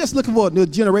 Listen, he's just looking for a new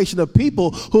generation of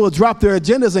people who will drop their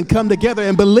agendas and come together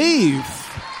and believe.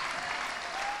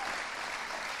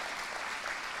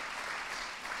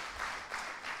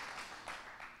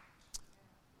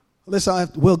 Listen,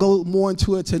 we'll go more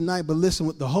into it tonight, but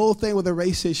listen, the whole thing with the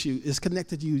race issue is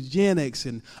connected to eugenics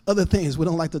and other things we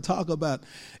don't like to talk about,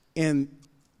 and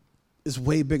it's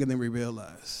way bigger than we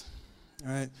realize,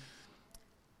 all right?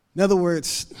 In other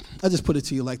words, I just put it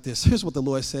to you like this. Here's what the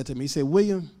Lord said to me. He said,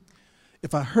 William,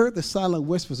 if I heard the silent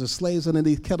whispers of slaves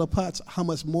underneath kettle pots, how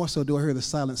much more so do I hear the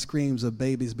silent screams of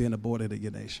babies being aborted in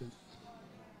your nation?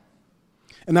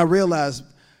 And I realized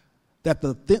that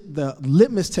the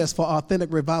litmus test for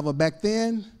authentic revival back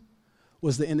then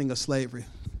was the ending of slavery.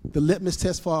 The litmus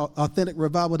test for authentic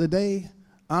revival today,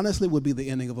 honestly, would be the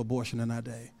ending of abortion in our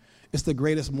day. It's the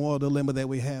greatest moral dilemma that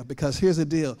we have, because here's the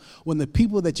deal. When the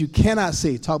people that you cannot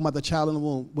see, talking about the child in the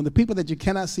womb, when the people that you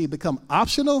cannot see become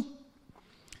optional,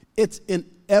 it's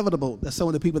inevitable that some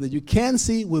of the people that you can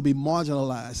see will be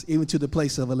marginalized, even to the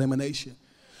place of elimination.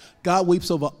 God weeps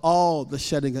over all the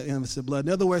shedding of innocent blood.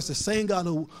 In other words, the same God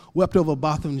who wept over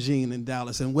Botham Jean in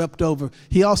Dallas and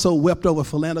he also wept over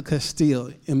Philando Castile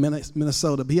in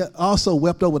Minnesota. But he also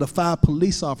wept over the 5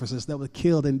 police officers that were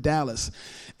killed in Dallas.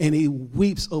 And he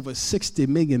weeps over 60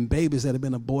 million babies that have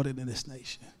been aborted in this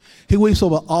nation. He weeps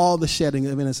over all the shedding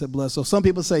of innocent blood. So some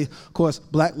people say, of course,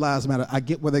 Black Lives Matter. I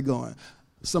get where they're going.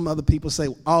 Some other people say,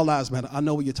 all lives matter. I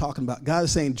know what you're talking about. God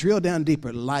is saying, drill down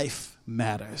deeper. Life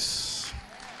matters.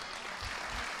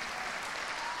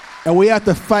 And we have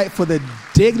to fight for the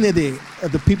dignity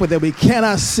of the people that we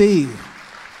cannot see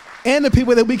and the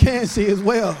people that we can see as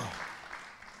well.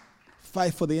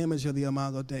 Fight for the image of the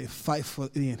Imago Dei. Fight for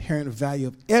the inherent value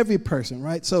of every person,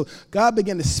 right? So God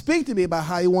began to speak to me about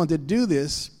how he wanted to do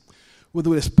this with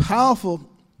this powerful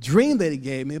dream that he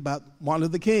gave me about Martin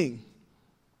Luther King.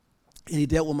 And he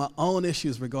dealt with my own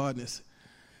issues regarding this.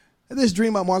 And this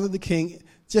dream about Martin Luther King,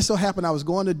 just so happened I was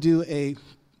going to do a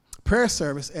prayer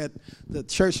service at the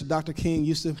church Dr. King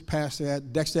used to pastor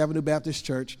at, Dexter Avenue Baptist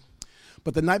Church.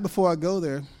 But the night before I go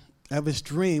there, I have this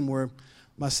dream where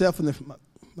myself and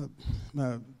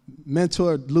my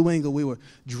mentor, Lou Engle, we were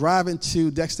driving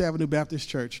to Dexter Avenue Baptist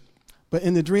Church. But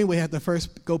in the dream, we had to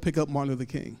first go pick up Martin Luther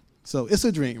King. So it's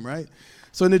a dream, right?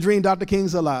 So in the dream, Dr.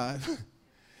 King's alive.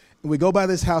 And we go by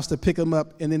this house to pick him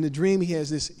up. And in the dream, he has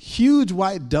this huge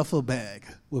white duffel bag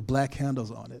with black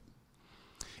handles on it.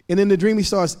 And in the dream, he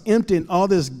starts emptying all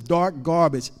this dark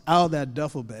garbage out of that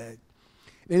duffel bag.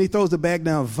 Then he throws the bag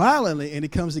down violently, and he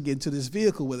comes to get into this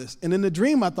vehicle with us. And in the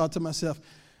dream, I thought to myself,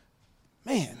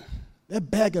 man,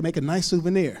 that bag could make a nice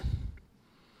souvenir.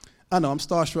 I know, I'm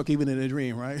starstruck even in a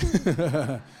dream, right?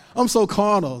 I'm so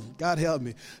carnal. God help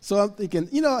me. So I'm thinking,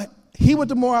 he went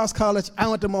to Morehouse College. I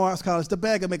went to Morehouse College. The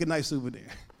bag could make a nice souvenir.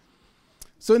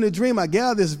 So in the dream, I get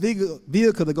out of this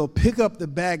vehicle to go pick up the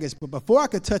baggage. But before I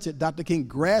could touch it, Dr. King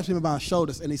grabs me by my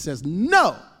shoulders and he says,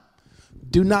 no,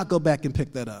 do not go back and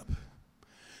pick that up.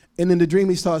 And in the dream,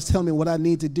 he starts telling me what I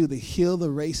need to do to heal the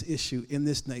race issue in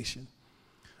this nation.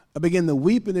 I begin to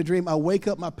weep in the dream. I wake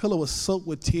up, my pillow was soaked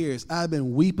with tears. I've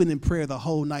been weeping in prayer the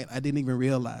whole night. I didn't even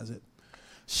realize it.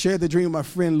 Shared the dream with my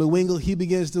friend Lou Engle. He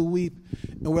begins to weep.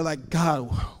 And we're like, God,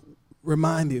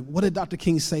 remind me, what did Dr.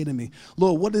 King say to me?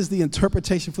 Lord, what is the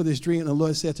interpretation for this dream? And the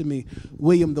Lord said to me,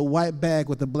 William, the white bag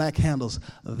with the black handles,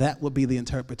 that would be the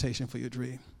interpretation for your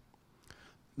dream.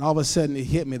 And all of a sudden it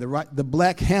hit me. The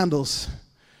black handles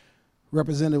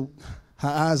represented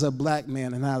how I, as a black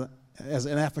man, and how, as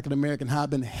an African American, how I've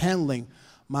been handling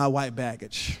my white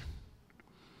baggage.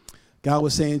 God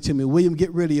was saying to me, William,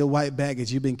 get rid of your white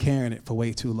baggage. You've been carrying it for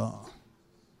way too long.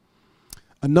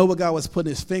 I know what God was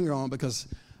putting his finger on, because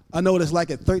I know what it's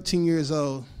like at 13 years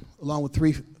old, along with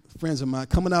 3 friends of mine,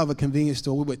 coming out of a convenience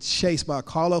store. We were chased by a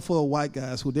car full of white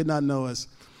guys who did not know us.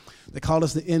 They called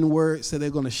us the N-word, said they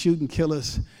were going to shoot and kill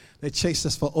us. They chased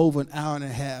us for over an hour and a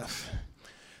half.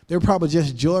 They were probably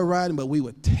just joyriding, but we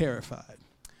were terrified.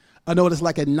 I know what it's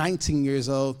like at 19 years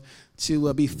old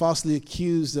to be falsely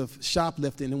accused of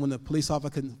shoplifting, and when the police officer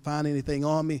couldn't find anything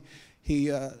on me,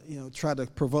 he tried to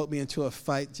provoke me into a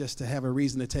fight just to have a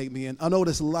reason to take me in. I know what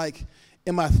it's like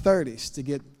in my 30s to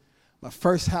get my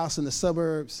first house in the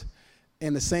suburbs,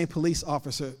 And the same police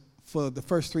officer for the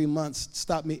first 3 months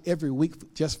stopped me every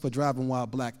week just for driving while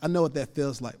black. I know what that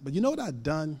feels like. But you know what I've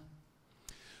done?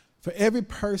 For every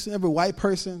person, every white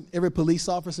person, every police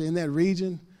officer in that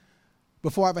region,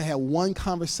 before I ever had one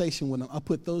conversation with them, I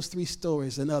put those 3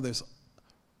 stories and others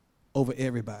over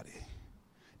everybody.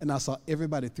 And I saw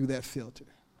everybody through that filter.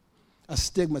 I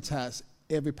stigmatized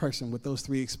every person with those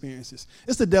 3 experiences.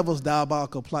 It's the devil's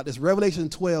diabolical plot. It's Revelation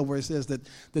 12 where it says that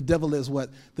the devil is what?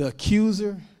 The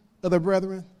accuser of the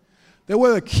brethren. The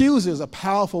word accuser is a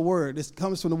powerful word. It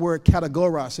comes from the word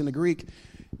kategoros in the Greek.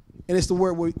 And it's the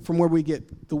word from where we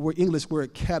get the English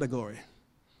word category.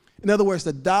 In other words,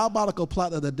 the diabolical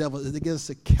plot of the devil is to get us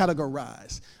to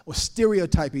categorize or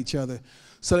stereotype each other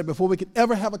so that before we can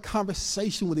ever have a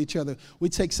conversation with each other, we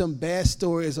take some bad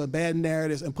stories or bad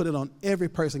narratives and put it on every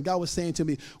person. God was saying to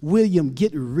me, William,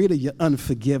 get rid of your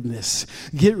unforgiveness.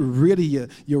 Get rid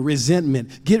of your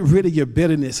resentment. Get rid of your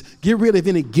bitterness. Get rid of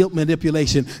any guilt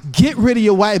manipulation. Get rid of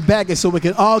your white baggage so we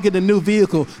can all get a new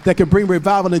vehicle that can bring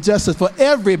revival and justice for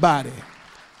everybody.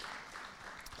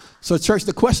 So, church,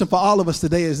 the question for all of us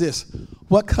today is this: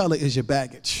 what color is your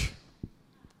baggage?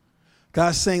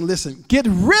 God's saying, listen, get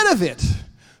rid of it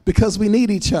because we need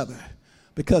each other.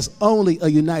 Because only a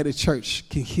united church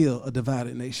can heal a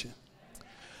divided nation.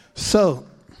 So,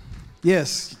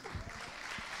 yes.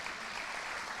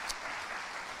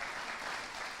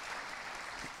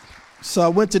 So I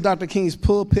went to Dr. King's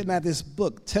pulpit and I had this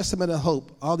book, Testament of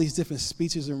Hope, all these different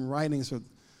speeches and writings of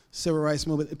civil rights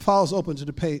movement. It falls open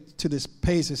to this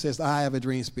page that says, I have a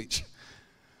dream speech.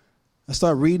 I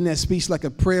start reading that speech like a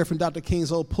prayer from Dr.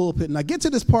 King's old pulpit, and I get to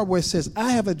this part where it says,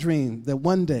 I have a dream that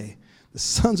one day the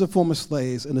sons of former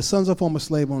slaves and the sons of former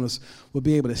slave owners will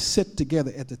be able to sit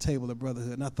together at the table of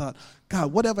brotherhood. And I thought,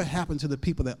 God, whatever happened to the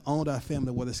people that owned our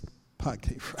family where this pot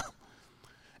came from?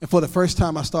 And for the first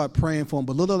time, I started praying for them,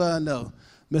 but little did I know,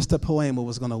 Mr. Poema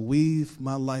was going to weave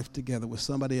my life together with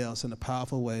somebody else in a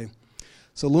powerful way.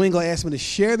 So Lou Engle asked me to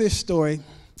share this story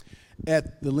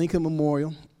at the Lincoln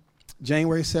Memorial,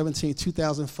 January 17,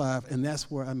 2005, and that's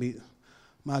where I meet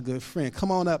my good friend.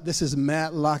 Come on up. This is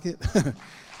Matt Lockett,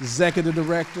 Executive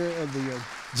Director of the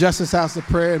Justice House of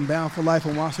Prayer and Bound for Life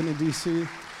in Washington, D.C.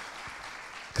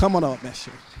 Come on up, Matt.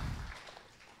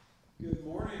 Good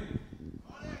morning.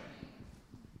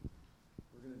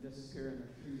 We're going to disappear in the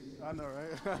trees. I know,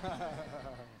 right?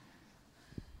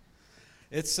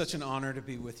 It's such an honor to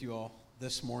be with you all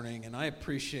this morning, and I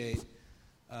appreciate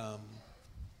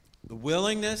the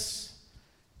willingness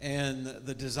and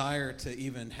the desire to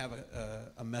even have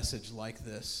a message like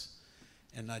this.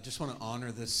 And I just want to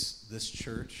honor this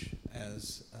church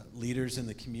as leaders in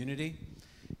the community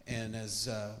and as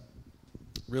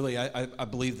really, I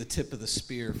believe, the tip of the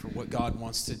spear for what God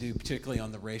wants to do, particularly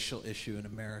on the racial issue in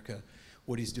America,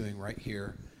 what he's doing right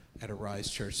here at Arise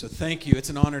Church. So thank you. It's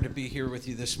an honor to be here with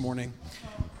you this morning.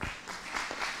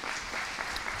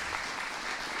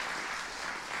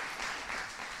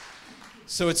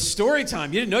 So it's story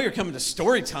time. You didn't know you were coming to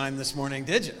story time this morning,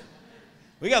 did you?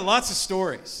 We got lots of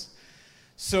stories.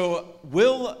 So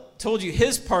Will told you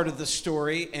his part of the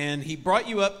story, and he brought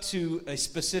you up to a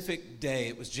specific day.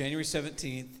 It was January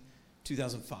 17th,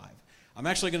 2005. I'm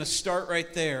actually going to start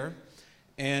right there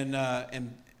and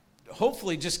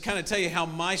hopefully just kind of tell you how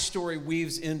my story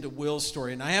weaves into Will's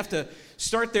story. And I have to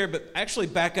start there, but actually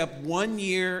back up 1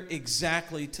 year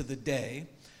exactly to the day.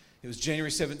 It was January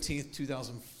 17th,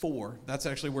 2004. That's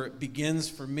actually where it begins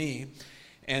for me.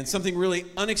 And something really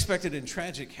unexpected and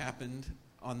tragic happened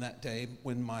on that day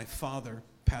when my father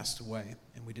passed away.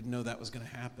 And we didn't know that was going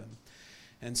to happen.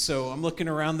 And so I'm looking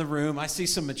around the room. I see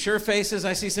some mature faces.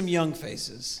 I see some young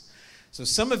faces. So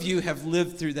some of you have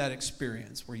lived through that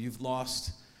experience where you've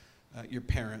lost your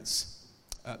parents.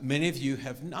 Many of you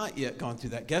have not yet gone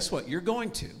through that. Guess what? You're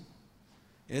going to.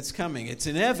 It's coming. It's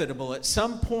inevitable at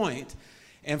some point.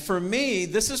 And for me,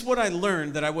 this is what I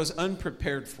learned that I was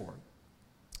unprepared for,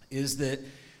 is that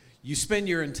you spend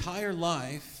your entire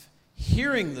life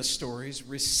hearing the stories,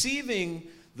 receiving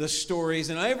the stories,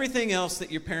 and everything else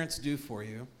that your parents do for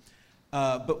you.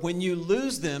 But when you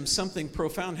lose them, something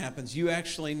profound happens. You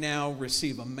actually now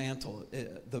receive a mantle.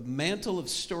 The mantle of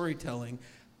storytelling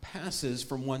passes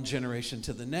from one generation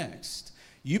to the next.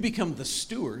 You become the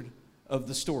steward of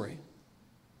the story.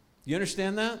 You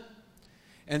understand that?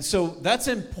 And so that's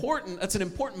important. That's an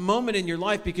important moment in your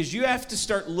life because you have to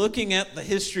start looking at the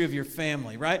history of your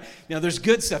family, right? Now, there's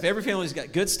good stuff. Every family's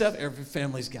got good stuff. Every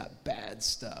family's got bad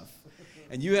stuff.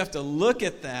 And you have to look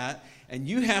at that, and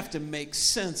you have to make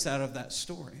sense out of that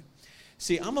story.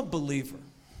 See, I'm a believer.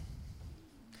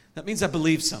 That means I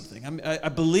believe something. I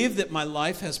believe that my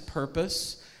life has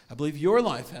purpose. I believe your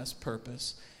life has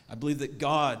purpose. I believe that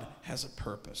God has a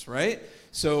purpose, right?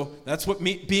 So that's what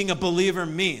being a believer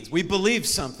means. We believe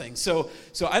something. So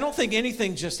I don't think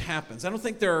anything just happens. I don't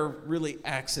think there are really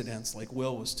accidents like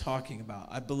Will was talking about.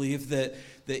 I believe that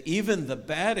even the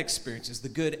bad experiences, the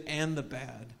good and the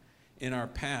bad in our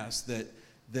past,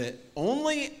 that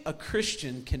only a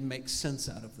Christian can make sense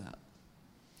out of that.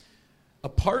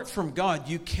 Apart from God,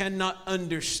 you cannot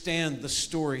understand the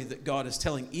story that God is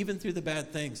telling, even through the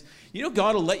bad things. You know,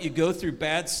 God will let you go through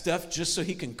bad stuff just so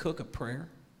he can cook a prayer.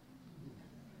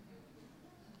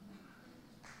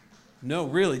 No,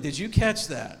 really, did you catch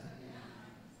that?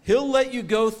 He'll let you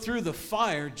go through the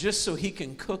fire just so he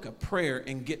can cook a prayer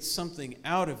and get something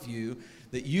out of you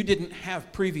that you didn't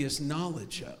have previous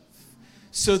knowledge of,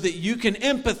 so that you can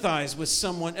empathize with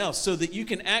someone else, so that you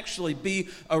can actually be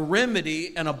a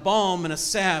remedy and a balm and a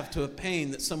salve to a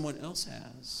pain that someone else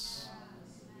has.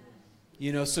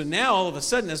 You know, so now all of a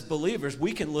sudden as believers,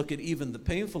 we can look at even the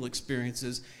painful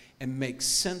experiences and make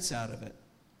sense out of it.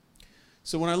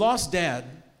 So when I lost Dad,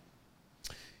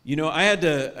 you know, I had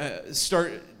to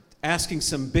start asking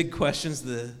some big questions,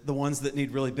 the ones that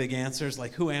need really big answers,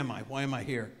 like who am I? Why am I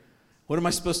here? What am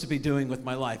I supposed to be doing with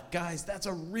my life? Guys, that's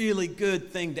a really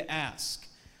good thing to ask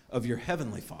of your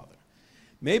heavenly Father.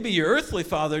 Maybe your earthly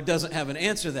father doesn't have an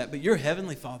answer to that, but your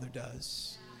heavenly Father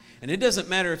does. And it doesn't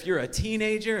matter if you're a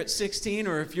teenager at 16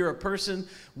 or if you're a person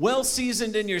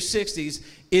well-seasoned in your 60s,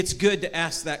 it's good to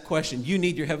ask that question. You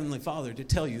need your heavenly Father to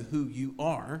tell you who you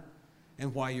are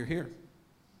and why you're here.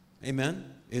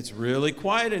 Amen? It's really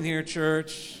quiet in here,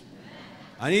 church.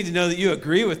 I need to know that you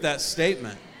agree with that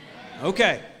statement.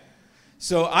 Okay.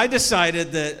 So I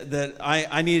decided that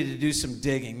I needed to do some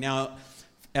digging. Now,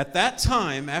 at that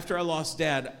time, after I lost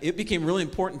Dad, it became really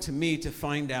important to me to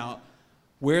find out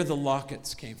where the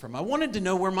Locketts came from. I wanted to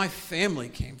know where my family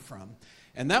came from.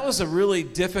 And that was a really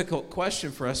difficult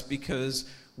question for us because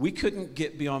we couldn't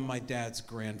get beyond my dad's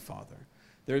grandfather.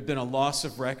 There had been a loss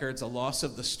of records, a loss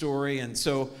of the story, and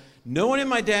so no one in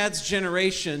my dad's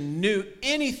generation knew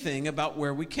anything about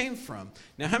where we came from.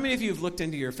 Now, how many of you have looked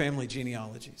into your family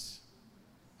genealogies?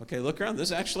 Okay, look around.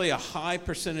 There's actually a high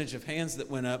percentage of hands that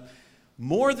went up,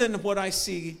 more than what I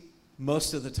see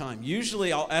most of the time.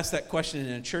 Usually I'll ask that question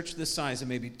in a church this size and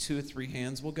maybe 2 or 3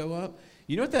 hands will go up.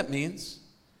 You know what that means?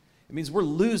 It means we're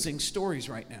losing stories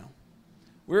right now.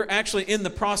 We're actually in the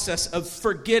process of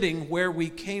forgetting where we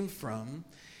came from.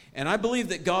 And I believe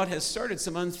that God has started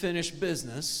some unfinished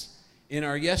business in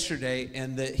our yesterday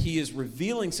and that he is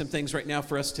revealing some things right now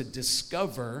for us to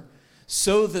discover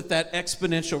so that that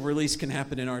exponential release can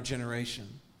happen in our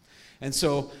generation. And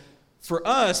so for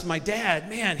us, my dad,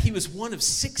 man, he was one of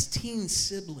 16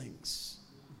 siblings.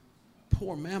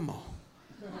 Poor Memo.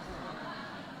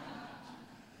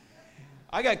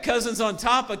 I got cousins on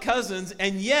top of cousins,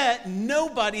 and yet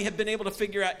nobody had been able to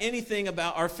figure out anything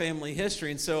about our family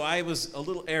history. And so I was a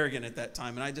little arrogant at that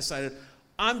time, and I decided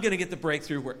I'm going to get the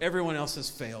breakthrough where everyone else has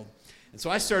failed. And so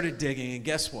I started digging, and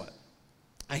guess what?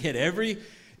 I hit every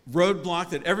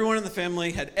roadblock that everyone in the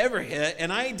family had ever hit,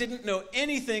 and I didn't know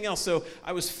anything else. So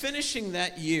I was finishing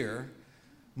that year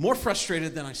more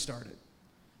frustrated than I started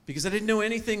because I didn't know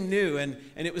anything new. And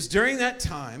it was during that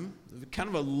time, kind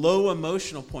of a low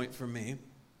emotional point for me.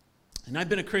 And I've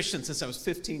been a Christian since I was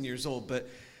 15 years old, but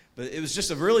it was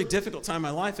just a really difficult time in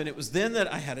my life, and it was then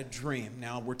that I had a dream.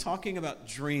 Now, we're talking about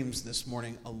dreams this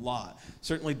morning a lot.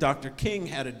 Certainly, Dr. King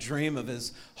had a dream of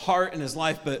his heart and his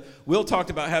life, but Will talked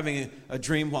about having a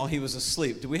dream while he was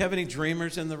asleep. Do we have any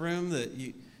dreamers in the room that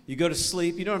you go to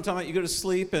sleep? You know what I'm talking about? You go to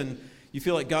sleep, and you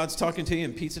feel like God's talking to you,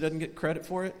 and pizza doesn't get credit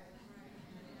for it?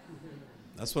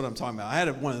 That's what I'm talking about. I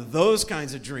had one of those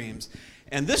kinds of dreams,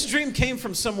 and this dream came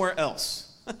from somewhere else.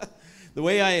 The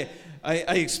way I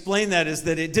explain that is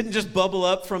that it didn't just bubble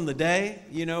up from the day,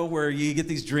 you know, where you get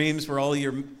these dreams where all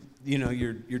your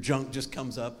junk just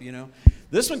comes up, you know.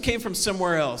 This one came from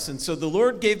somewhere else. And so the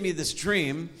Lord gave me this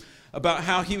dream about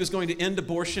how he was going to end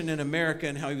abortion in America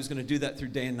and how he was going to do that through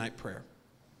day and night prayer.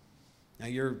 Now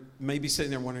you're maybe sitting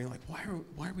there wondering, like, why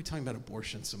are we talking about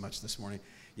abortion so much this morning?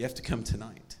 You have to come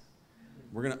tonight.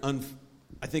 We're going to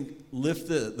I think lift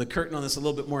the curtain on this a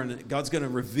little bit more, and God's going to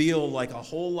reveal like a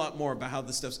whole lot more about how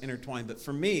this stuff's intertwined. But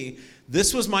for me,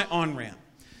 this was my on-ramp.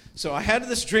 So I had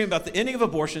this dream about the ending of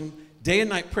abortion, day and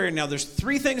night prayer. Now there's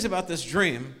 3 things about this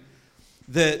dream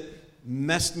that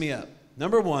messed me up.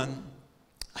 Number 1,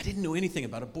 I didn't know anything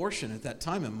about abortion at that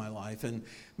time in my life. And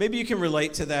maybe you can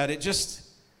relate to that. It just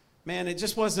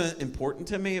wasn't important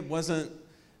to me. It wasn't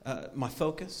my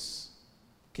focus.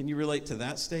 Can you relate to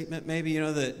that statement? Maybe,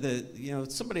 that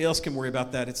somebody else can worry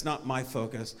about that. It's not my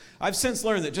focus. I've since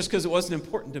learned that just because it wasn't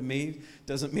important to me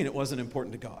doesn't mean it wasn't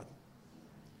important to God.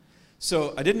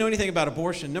 So I didn't know anything about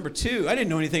abortion. Number two, I didn't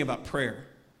know anything about prayer.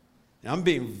 Now, I'm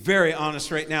being very honest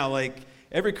right now. Like,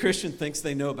 every Christian thinks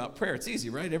they know about prayer. It's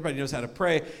easy, right? Everybody knows how to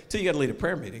pray until you got to lead a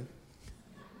prayer meeting.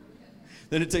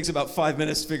 Then it takes about 5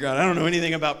 minutes to figure out, I don't know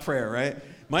anything about prayer, right?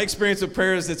 My experience with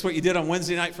prayer is that's what you did on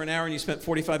Wednesday night for an hour and you spent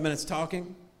 45 minutes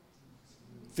talking,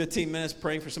 15 minutes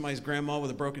praying for somebody's grandma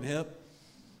with a broken hip.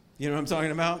 You know what I'm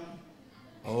talking about?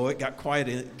 Oh, it got quiet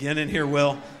again in here,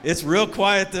 Will. It's real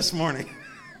quiet this morning.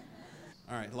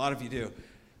 All right, a lot of you do.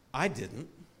 I didn't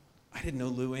know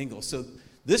Lou Engle. So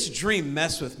this dream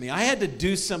messed with me. I had to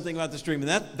do something about this dream.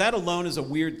 And that alone is a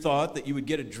weird thought, that you would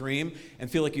get a dream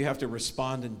and feel like you have to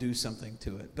respond and do something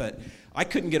to it. But I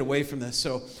couldn't get away from this.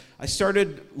 So I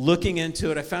started looking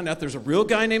into it. I found out there's a real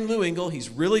guy named Lou Engle. He's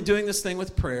really doing this thing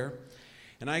with prayer.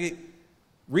 And I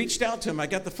reached out to him. I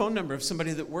got the phone number of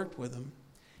somebody that worked with him.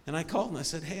 And I called and I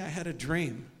said, hey, I had a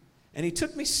dream. And he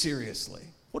took me seriously.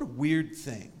 What a weird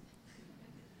thing.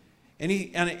 And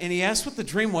he asked what the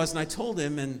dream was, and I told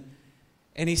him,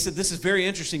 and he said, this is very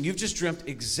interesting. You've just dreamt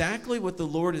exactly what the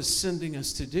Lord is sending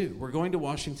us to do. We're going to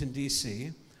Washington, D.C.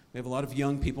 We have a lot of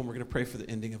young people, and we're going to pray for the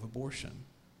ending of abortion.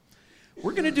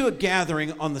 We're going to do a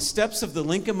gathering on the steps of the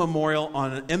Lincoln Memorial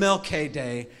on MLK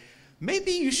Day.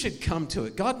 Maybe you should come to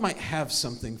it. God might have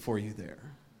something for you there.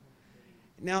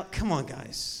 Now, come on,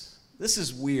 guys. This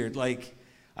is weird. Like,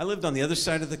 I lived on the other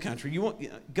side of the country.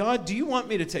 God, do you want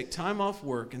me to take time off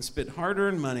work and spend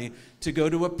hard-earned money to go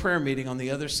to a prayer meeting on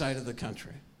the other side of the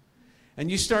country?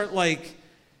 And you start, like,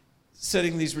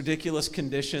 setting these ridiculous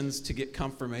conditions to get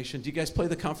confirmation. Do you guys play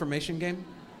the confirmation game?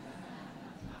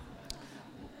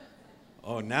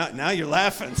 Oh, now you're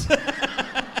laughing.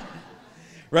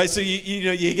 Right, so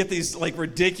you get these, like,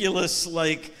 ridiculous,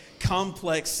 like,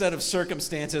 complex set of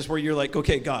circumstances where you're like,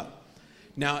 okay, God,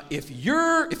 now, if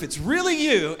it's really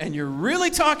you and you're really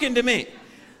talking to me,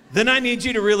 then I need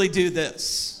you to really do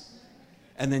this.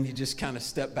 And then you just kind of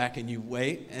step back and you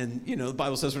wait. And, the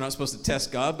Bible says we're not supposed to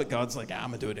test God, but God's like, I'm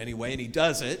going to do it anyway. And he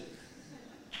does it.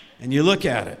 And you look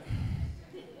at it.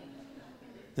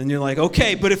 Then you're like,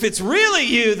 okay, but if it's really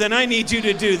you, then I need you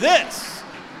to do this.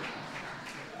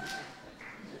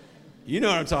 You know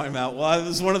what I'm talking about. Well, it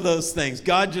was one of those things.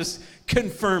 God just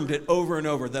confirmed it over and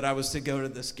over that I was to go to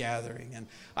this gathering. And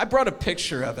I brought a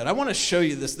picture of it. I want to show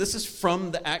you this. This is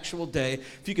from the actual day.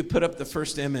 If you could put up the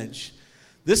first image.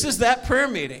 This is that prayer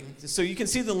meeting. So you can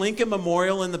see the Lincoln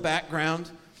Memorial in the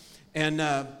background. And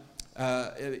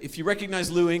if you recognize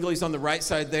Lou Engle, he's on the right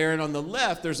side there. And on the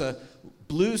left, there's a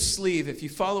blue sleeve. If you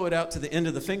follow it out to the end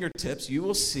of the fingertips, you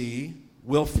will see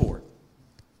Will Ford.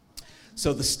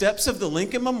 So the steps of the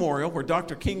Lincoln Memorial, where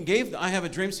Dr. King gave the I Have a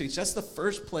Dream speech, that's the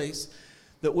first place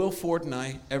that Will Ford and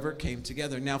I ever came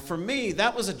together. Now, for me,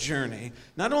 that was a journey.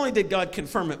 Not only did God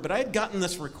confirm it, but I had gotten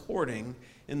this recording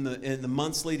in the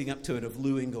months leading up to it of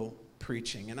Lou Engle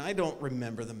preaching. And I don't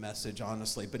remember the message,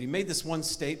 honestly, but he made this one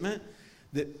statement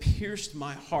that pierced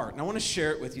my heart. And I want to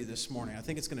share it with you this morning. I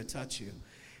think it's going to touch you.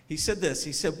 He said this.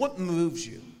 He said, what moves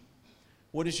you?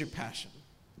 What is your passion?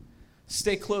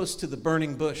 Stay close to the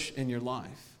burning bush in your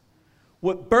life.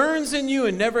 What burns in you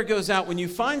and never goes out, when you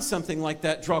find something like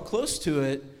that, draw close to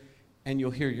it, and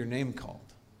you'll hear your name called.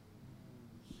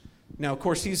 Now, of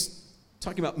course, he's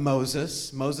talking about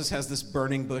Moses. Moses has this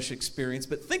burning bush experience,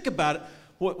 but think about it,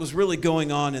 what was really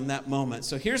going on in that moment.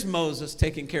 So here's Moses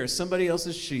taking care of somebody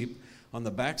else's sheep on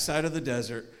the backside of the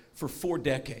desert for 4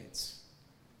 decades,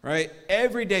 right?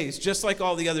 Every day is just like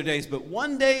all the other days, but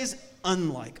one day is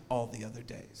unlike all the other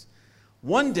days.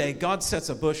 One day, God sets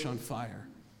a bush on fire,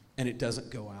 and it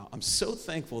doesn't go out. I'm so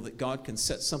thankful that God can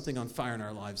set something on fire in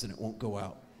our lives, and it won't go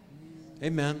out.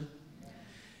 Amen.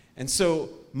 And so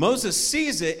Moses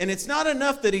sees it, and it's not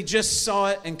enough that he just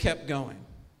saw it and kept going.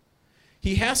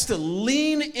 He has to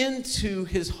lean into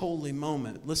his holy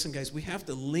moment. Listen, guys, we have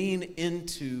to lean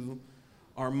into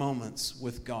our moments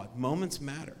with God. Moments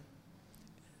matter.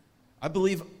 I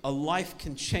believe a life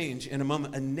can change in a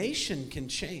moment. A nation can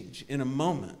change in a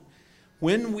moment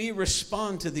when we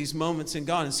respond to these moments in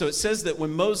God. And so it says that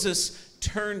when Moses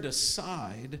turned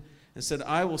aside and said,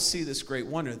 I will see this great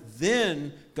wonder,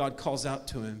 then God calls out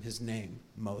to him his name,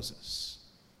 Moses.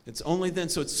 It's only then.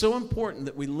 So it's so important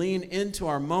that we lean into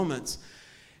our moments.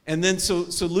 And then so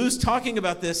Lou's talking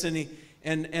about this, and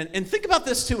think about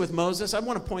this too with Moses. I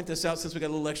want to point this out since we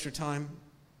got a little extra time.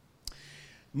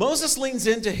 Moses leans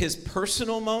into his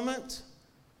personal moment.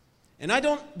 And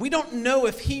we don't know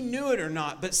if he knew it or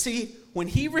not, but see, when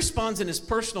he responds in his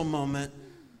personal moment,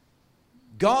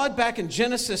 God back in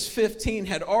Genesis 15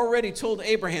 had already told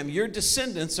Abraham, your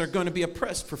descendants are going to be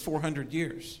oppressed for 400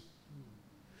 years.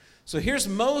 So here's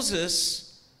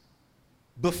Moses,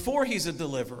 before he's a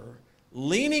deliverer,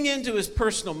 leaning into his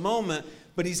personal moment,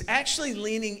 but he's actually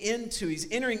he's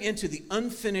entering into the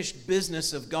unfinished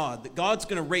business of God, that God's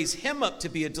going to raise him up to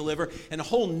be a deliverer, and a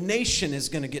whole nation is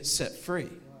going to get set free.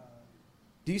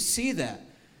 Do you see that?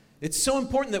 It's so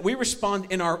important that we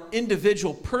respond in our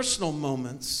individual personal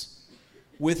moments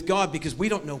with God, because we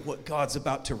don't know what God's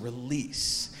about to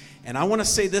release. And I want to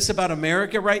say this about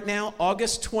America right now.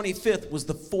 August 25th was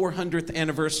the 400th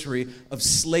anniversary of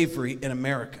slavery in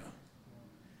America.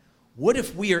 What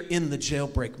if we are in the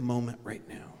jailbreak moment right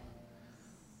now?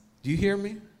 Do you hear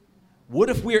me? What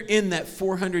if we're in that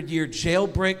 400-year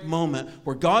jailbreak moment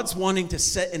where God's wanting to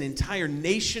set an entire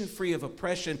nation free of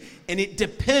oppression, and it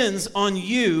depends on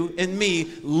you and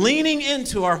me leaning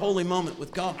into our holy moment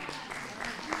with God?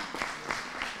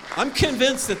 I'm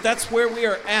convinced that that's where we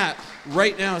are at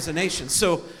right now as a nation.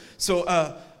 So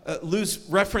Lou's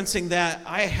referencing that.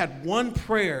 I had one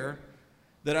prayer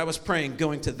that I was praying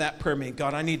going to that prayer meeting.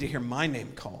 God, I need to hear my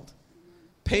name called.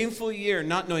 Painful year,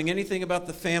 not knowing anything about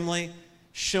the family,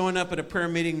 showing up at a prayer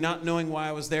meeting, not knowing why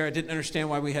I was there. I didn't understand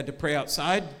why we had to pray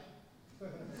outside.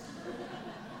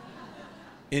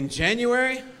 In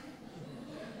January,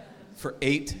 for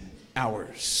 8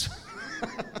 hours.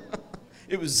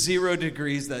 It was 0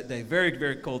 degrees that day. Very,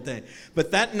 very cold day.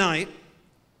 But that night,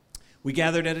 we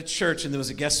gathered at a church, and there was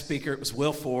a guest speaker. It was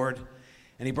Will Ford,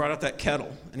 and he brought out that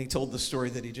kettle, and he told the story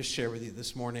that he just shared with you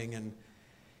this morning.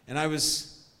 And I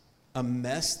was a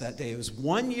mess that day. It was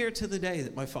 1 year to the day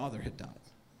that my father had died.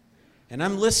 And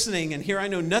I'm listening, and here I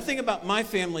know nothing about my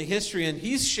family history, and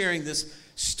he's sharing this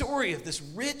story of this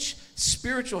rich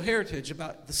spiritual heritage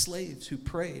about the slaves who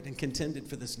prayed and contended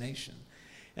for this nation.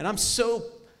 And I'm so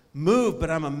moved, but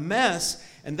I'm a mess.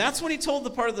 And that's when he told the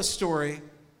part of the story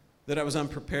that I was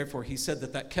unprepared for. He said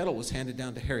that kettle was handed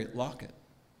down to Harriet Lockett,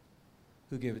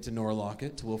 who gave it to Nora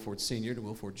Lockett, to Wilford Sr., to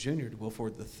Wilford Jr., to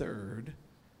Wilford III,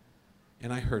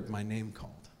 and I heard my name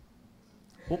called.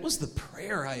 What was the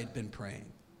prayer I had been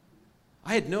praying?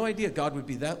 I had no idea God would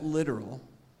be that literal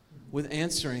with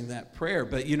answering that prayer,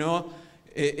 but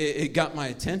it got my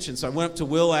attention. So I went up to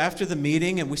Will after the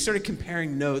meeting, and we started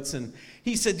comparing notes, and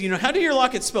he said, how do your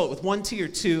Lockett spell it, with 1 T or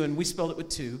 2? And we spelled it with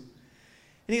 2.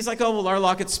 And he's like, oh, well, our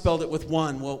Lockett spelled it with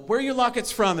 1. Well, where are your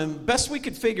Locketts from? And best we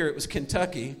could figure, it was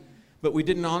Kentucky, but we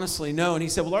didn't honestly know. And he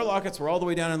said, well, our Locketts were all the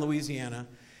way down in Louisiana.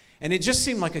 And it just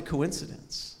seemed like a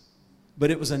coincidence, but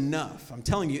it was enough. I'm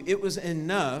telling you, it was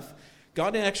enough.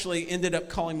 God actually ended up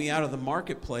calling me out of the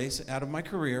marketplace, out of my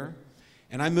career,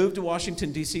 and I moved to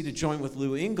Washington, D.C. to join with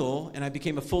Lou Engle, and I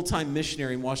became a full-time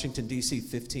missionary in Washington, D.C.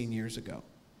 15 years ago.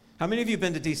 How many of you have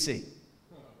been to D.C.?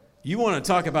 You want to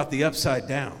talk about the upside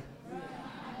down.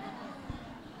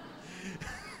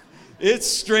 It's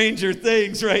Stranger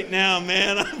Things right now,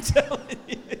 man. I'm telling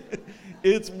you.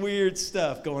 It's weird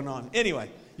stuff going on.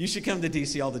 Anyway, you should come to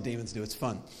D.C. All the demons do. It's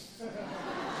fun.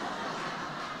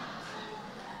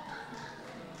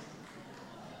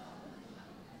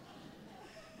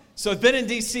 So I've been in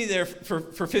D.C. there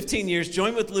for 15 years,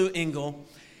 joined with Lou Engle,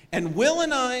 and Will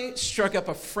and I struck up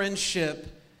a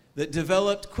friendship that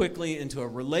developed quickly into a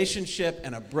relationship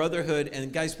and a brotherhood.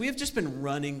 And guys, we have just been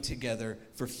running together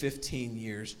for 15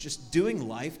 years, just doing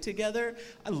life together.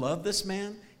 I love this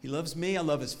man. He loves me. I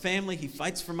love his family. He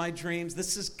fights for my dreams.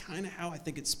 This is kind of how I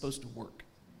think it's supposed to work.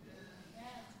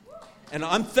 And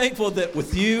I'm thankful that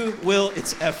with you, Will,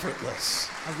 it's effortless.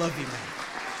 I love you, man.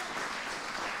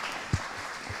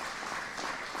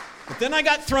 But then I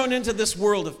got thrown into this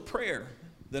world of prayer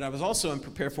that I was also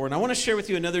unprepared for. And I want to share with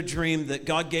you another dream that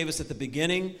God gave us at the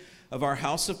beginning of our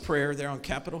house of prayer there on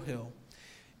Capitol Hill.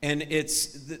 And it's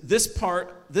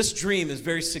this dream is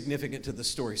very significant to the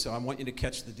story, so I want you to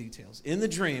catch the details. In the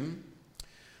dream,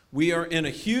 we are in a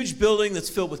huge building that's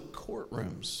filled with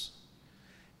courtrooms.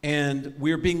 And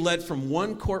we are being led from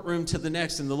one courtroom to the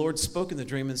next. And the Lord spoke in the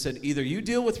dream and said, either you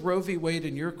deal with Roe v. Wade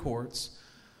in your courts,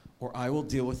 or I will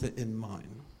deal with it in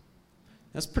mine.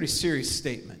 That's a pretty serious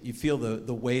statement. You feel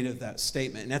the weight of that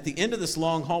statement. And at the end of this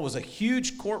long hall was a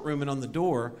huge courtroom, and on the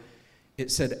door, it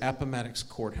said Appomattox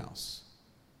Courthouse.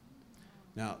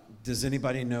 Now, does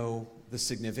anybody know the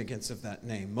significance of that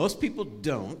name? Most people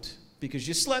don't, because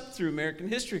you slept through American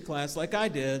history class like I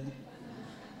did.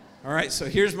 All right, so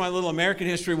here's my little American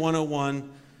History 101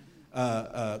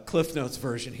 Cliff Notes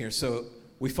version here. So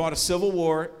we fought a civil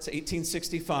war. It's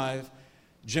 1865.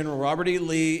 General Robert E.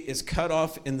 Lee is cut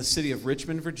off in the city of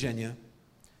Richmond, Virginia,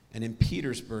 and in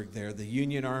Petersburg there, the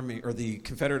Union Army, or the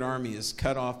Confederate Army, is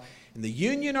cut off, and the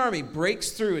Union Army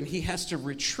breaks through, and he has to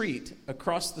retreat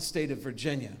across the state of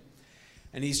Virginia.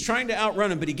 And he's trying to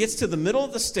outrun him, but he gets to the middle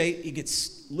of the state, he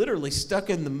gets literally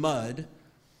stuck in the mud,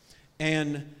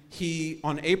 and he,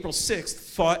 on April 6th,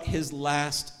 fought his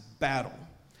last battle.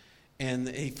 And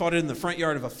he fought it in the front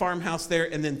yard of a farmhouse there.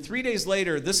 And then 3 days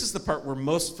later, this is the part we're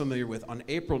most familiar with. On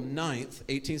April 9th,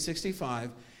 1865,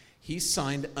 he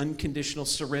signed unconditional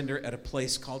surrender at a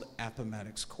place called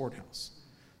Appomattox Courthouse.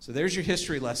 So there's your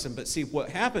history lesson. But see, what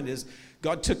happened is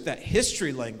God took that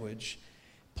history language,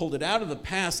 pulled it out of the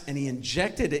past, and he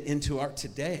injected it into our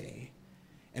today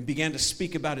and began to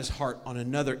speak about his heart on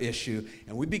another issue.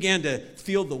 And we began to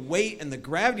feel the weight and the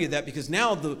gravity of that, because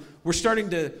now we're starting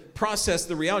to process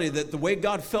the reality that the way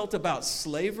God felt about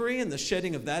slavery and the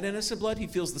shedding of that innocent blood, he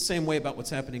feels the same way about what's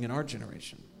happening in our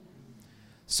generation.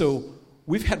 So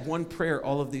we've had one prayer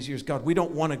all of these years: God, we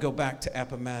don't want to go back to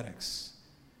Appomattox.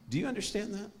 Do you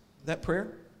understand that prayer?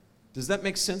 Does that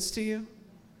make sense to you?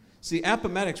 See,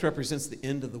 Appomattox represents the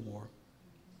end of the war.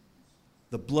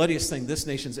 The bloodiest thing this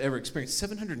nation's ever experienced.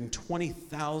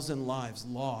 720,000 lives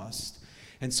lost.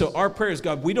 And so our prayer is,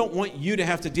 God, we don't want you to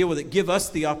have to deal with it. Give us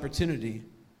the opportunity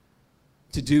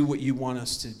to do what you want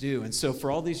us to do. And so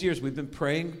for all these years, we've been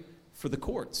praying for the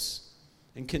courts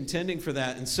and contending for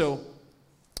that. And so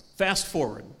fast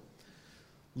forward.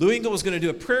 Lou Engle was going to do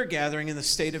a prayer gathering in the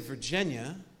state of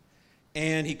Virginia.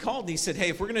 And he called and he said, hey,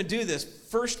 if we're going to do this,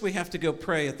 first we have to go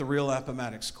pray at the real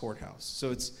Appomattox Courthouse.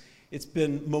 So it's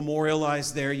been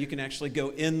memorialized there. You can actually go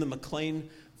in the McLean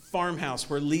farmhouse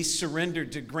where Lee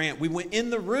surrendered to Grant. We went in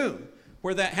the room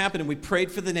where that happened, and we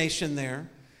prayed for the nation there.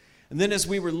 And then as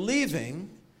we were leaving,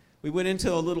 we went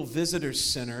into a little visitor's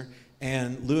center,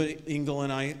 and Lou Engle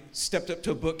and I stepped up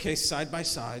to a bookcase side by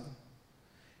side,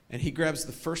 and he grabs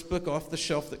the first book off the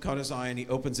shelf that caught his eye, and he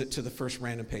opens it to the first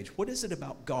random page. What is it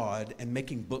about God and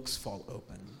making books fall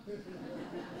open?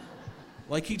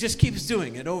 Like he just keeps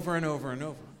doing it over and over and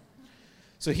over.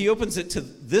 So he opens it to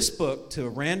this book, to a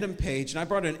random page, and I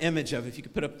brought an image of it. If you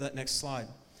could put up that next slide.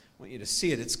 I want you to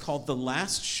see it. It's called The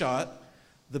Last Shot,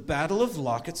 The Battle of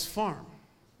Lockett's Farm.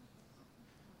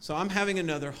 So I'm having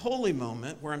another holy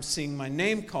moment where I'm seeing my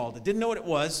name called. I didn't know what it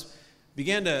was.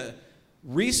 Began to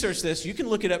research this. You can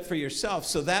look it up for yourself.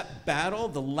 So that battle,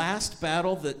 the last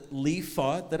battle that Lee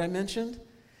fought that I mentioned,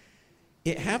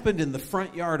 it happened in the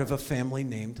front yard of a family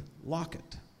named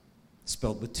Lockett,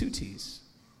 spelled with 2 T's.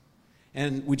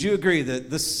 And would you agree that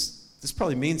this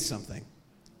probably means something?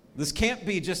 This can't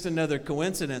be just another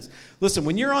coincidence. Listen,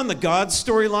 when you're on the God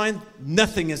storyline,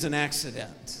 nothing is an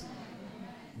accident.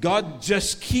 God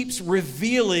just keeps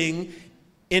revealing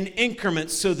in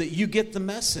increments so that you get the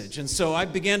message. And so I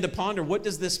began to ponder, what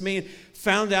does this mean?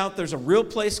 Found out there's a real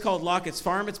place called Lockett's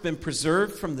Farm. It's been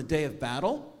preserved from the day of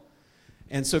battle.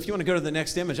 And so if you want to go to the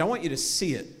next image, I want you to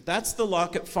see it. That's the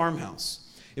Lockett farmhouse.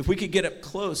 If we could get up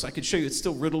close, I could show you it's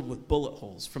still riddled with bullet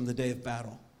holes from the day of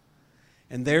battle.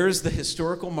 And there's the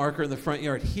historical marker in the front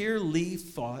yard. Here Lee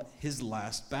fought his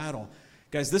last battle.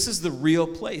 Guys, this is the real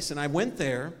place. And I went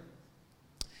there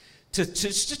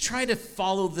to try to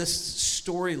follow this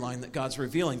storyline that God's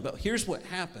revealing. But here's what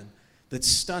happened that's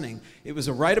stunning. It was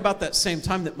right about that same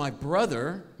time that my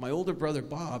older brother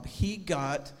Bob, he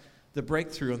got the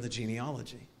breakthrough on the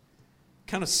genealogy.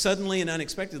 Kind of suddenly and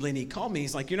unexpectedly, and he called me.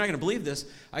 He's like, you're not going to believe this.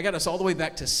 I got us all the way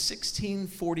back to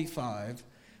 1645.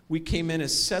 We came in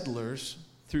as settlers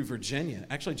through Virginia,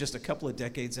 actually just a couple of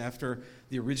decades after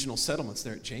the original settlements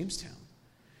there at Jamestown.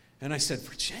 And I said,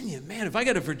 Virginia, man, have I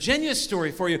got a Virginia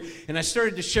story for you? And I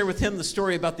started to share with him the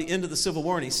story about the end of the Civil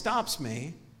War, and he stops me,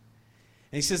 and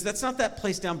he says, that's not that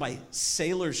place down by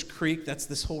Sailor's Creek. That's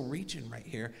this whole region right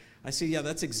here. I say, yeah,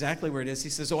 that's exactly where it is. He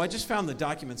says, oh, I just found the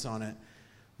documents on it.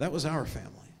 That was our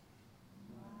family.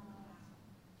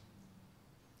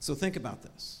 So think about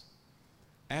this.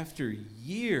 After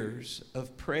years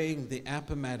of praying the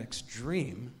Appomattox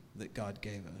dream that God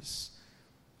gave us,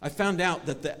 I found out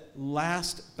that the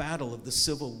last battle of the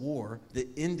Civil War that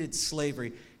ended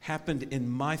slavery happened in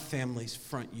my family's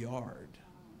front yard.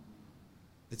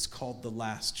 It's called The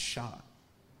Last Shot.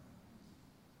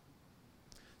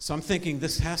 So I'm thinking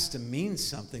this has to mean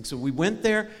something. So we went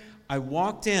there. I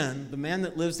walked in. The man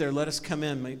that lives there let us come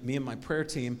in, me and my prayer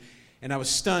team, and I was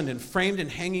stunned. And framed and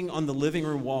hanging on the living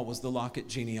room wall was the Lockett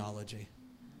genealogy.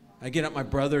 I get out my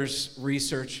brother's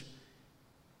research.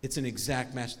 It's an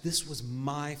exact match. This was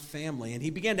my family. And he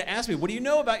began to ask me, what do you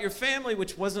know about your family?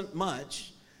 Which wasn't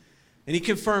much. And he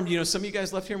confirmed, some of you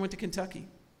guys left here and went to Kentucky.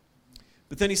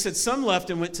 But then he said some left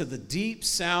and went to the deep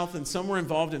South, and some were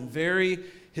involved in very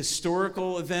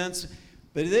historical events.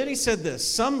 But then he said this,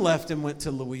 some left and went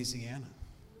to Louisiana.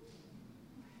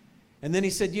 And then he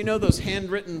said, those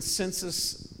handwritten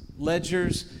census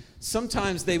ledgers,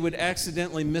 sometimes they would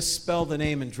accidentally misspell the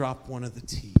name and drop one of the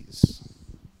T's.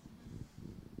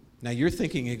 Now you're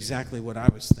thinking exactly what I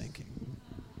was thinking.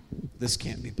 This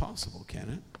can't be possible, can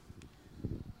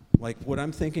it? like what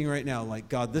I'm thinking right now, like,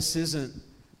 God, this isn't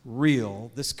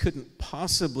real. This couldn't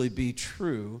possibly be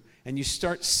true. And you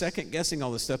start second guessing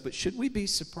all this stuff. But should we be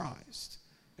surprised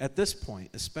at this point,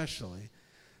 especially,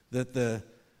 that the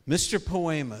Mr.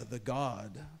 Poema, the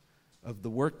God of the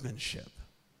workmanship,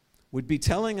 would be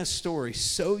telling a story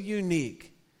so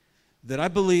unique that I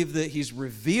believe that he's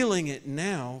revealing it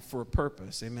now for a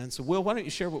purpose. Amen. So, Will, why don't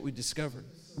you share what we discovered?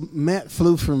 Matt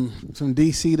flew from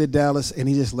D.C. to Dallas, and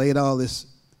he just laid all this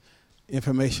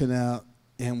information out,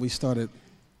 and we started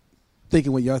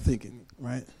thinking what you're thinking,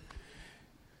 right?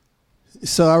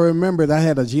 So I remembered I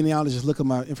had a genealogist look at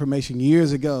my information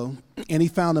years ago, and he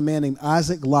found a man named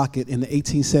Isaac Lockett in the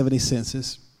 1870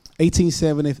 census.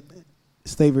 1870,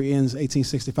 slavery ends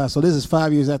 1865. So this is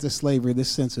 5 years after slavery, this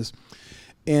census.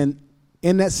 And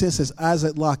in that census,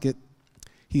 Isaac Lockett,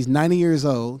 he's 90 years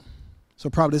old. So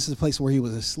probably this is a place where he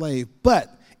was a slave. But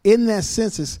in that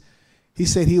census, he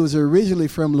said he was originally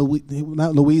from,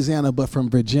 not Louisiana, but from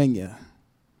Virginia.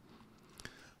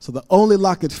 So the only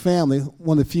Lockett family,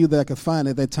 one of the few that I could find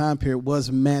at that time period,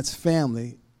 was Matt's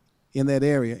family in that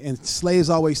area. And slaves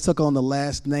always took on the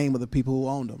last name of the people who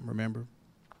owned them, remember?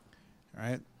 All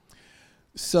right?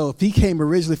 So if he came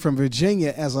originally from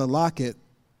Virginia as a Lockett,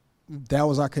 that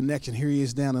was our connection. Here he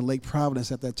is down in Lake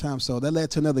Providence at that time. So that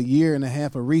led to another year and a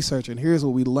half of research, and here's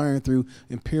what we learned through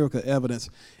empirical evidence.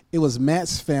 It was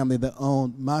Matt's family that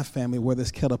owned my family, where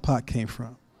this kettle pot came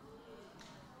from.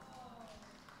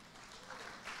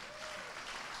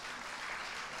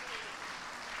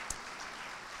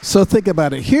 So think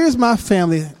about it. Here's my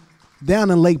family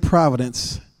down in Lake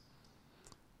Providence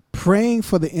praying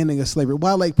for the ending of slavery.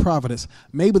 Why Lake Providence?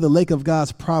 Maybe the lake of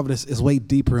God's providence is way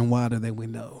deeper and wider than we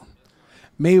know.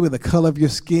 Maybe the color of your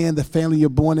skin, the family you're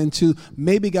born into,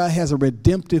 maybe God has a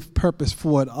redemptive purpose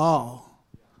for it all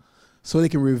so they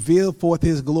can reveal forth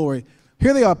his glory.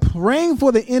 Here they are praying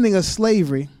for the ending of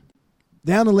slavery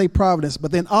down in Lake Providence,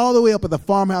 but then all the way up at the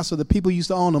farmhouse of the people who used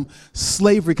to own them,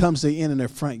 slavery comes to the end in their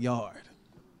front yard.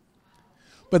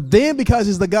 But then, because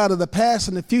he's the God of the past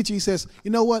and the future, he says,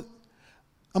 you know what?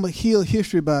 I'm going to heal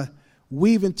history by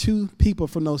weaving two people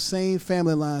from those same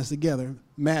family lines together,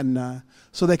 Matt and I,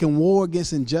 so they can war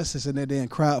against injustice in their day and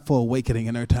cry out for awakening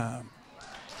in their time.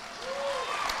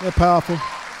 They're powerful.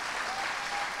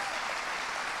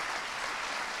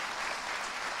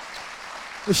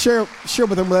 Let's share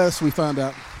with them what else we found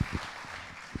out.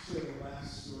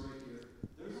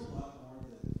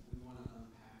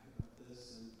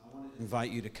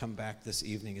 Invite you to come back this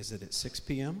evening. Is it at 6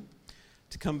 p.m.?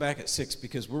 To come back at 6,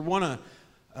 because we want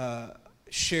to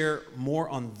share more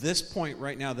on this point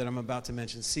right now that I'm about to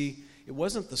mention. See, it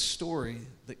wasn't the story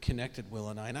that connected Will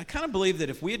and I. And I kind of believe that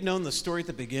if we had known the story at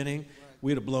the beginning,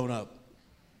 we'd have blown up.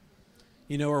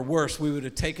 You know, or worse, we would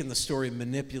have taken the story and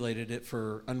manipulated it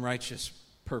for unrighteous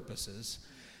purposes.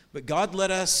 But God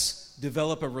let us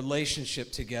develop a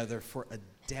relationship together for a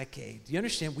decade. Do you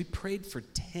understand? We prayed for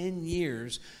 10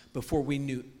 years before we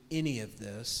knew any of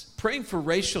this, praying for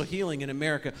racial healing in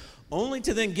America, only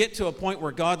to then get to a point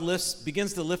where God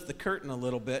begins to lift the curtain a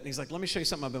little bit, and he's like, let me show you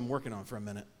something I've been working on for a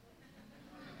minute.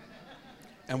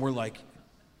 And we're like,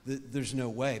 there's no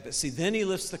way. But see, then he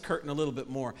lifts the curtain a little bit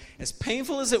more. As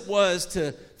painful as it was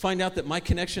to find out that my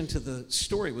connection to the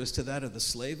story was to that of the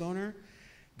slave owner,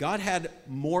 God had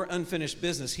more unfinished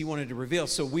business he wanted to reveal.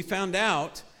 So we found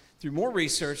out through more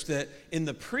research that in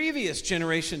the previous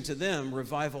generation to them,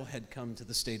 revival had come to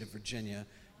the state of Virginia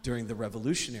during the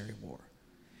Revolutionary War.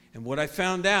 And what I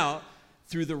found out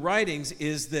through the writings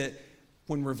is that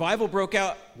when revival broke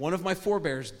out, one of my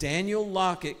forebears, Daniel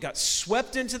Lockett, got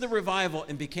swept into the revival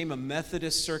and became a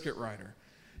Methodist circuit rider.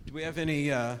 Do we have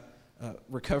any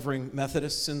recovering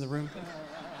Methodists in the room?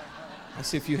 I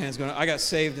see a few hands going up. I got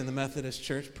saved in the Methodist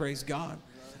church. Praise God.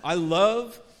 I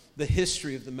love the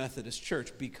history of the Methodist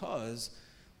Church, because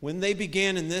when they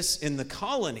began in the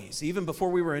colonies, even before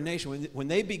we were a nation, when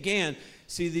they began,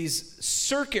 see, these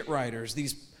circuit riders,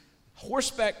 these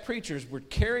horseback preachers were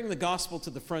carrying the gospel to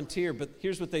the frontier. But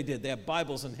here's what they did. They had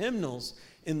Bibles and hymnals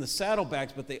in the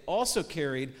saddlebags, but they also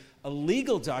carried a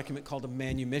legal document called a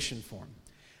manumission form,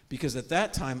 because at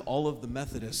that time, all of the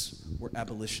Methodists were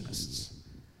abolitionists.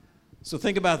 So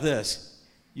think about this.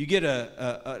 You get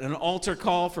an altar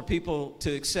call for people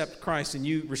to accept Christ, and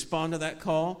you respond to that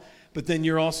call, but then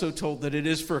you're also told that it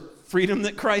is for freedom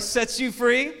that Christ sets you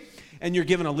free, and you're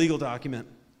given a legal document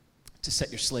to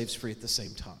set your slaves free at the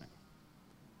same time.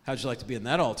 How'd you like to be in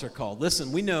that altar call?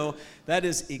 Listen, we know that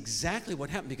is exactly what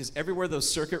happened, because everywhere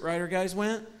those circuit rider guys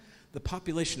went, the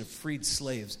population of freed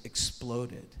slaves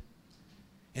exploded.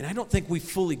 And I don't think we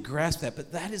fully grasp that,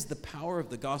 but that is the power of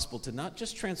the gospel, to not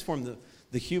just transform the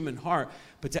the human heart,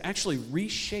 but to actually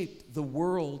reshape the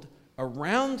world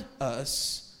around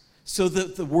us so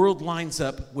that the world lines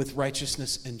up with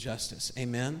righteousness and justice.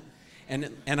 Amen?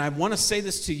 And I want to say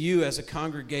this to you as a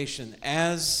congregation,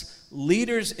 as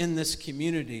leaders in this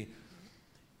community,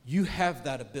 you have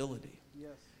that ability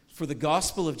for the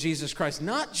gospel of Jesus Christ,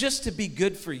 not just to be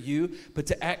good for you, but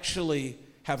to actually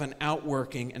have an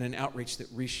outworking and an outreach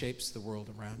that reshapes the world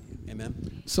around you.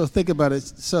 Amen? So think about it.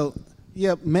 So,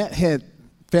 yeah, Matt had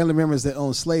family members that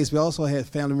owned slaves. We also had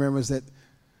family members that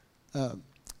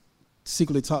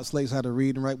secretly taught slaves how to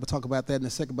read and write. We'll talk about that in a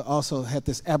second, but also had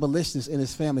this abolitionist in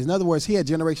his family. In other words, he had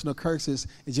generational curses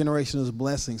and generational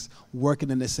blessings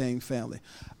working in the same family.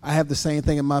 I have the same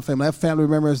thing in my family. I have family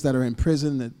members that are in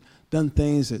prison that done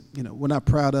things that, we're not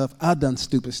proud of. I've done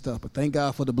stupid stuff, but thank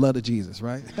God for the blood of Jesus,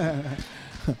 right?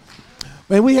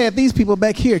 And we had these people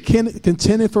back here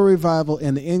contending for revival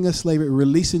and the end of slavery,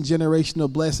 releasing generational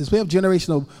blessings. We have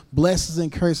generational blessings and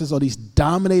curses, or these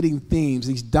dominating themes,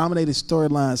 these dominating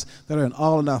storylines that are in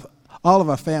all of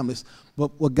our families.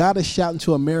 But what God is shouting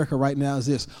to America right now is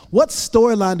this: what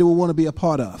storyline do we want to be a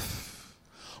part of?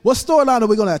 What storyline are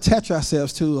we going to attach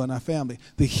ourselves to in our family?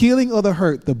 The healing or the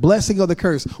hurt, the blessing or the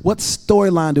curse? What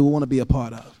storyline do we want to be a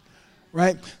part of?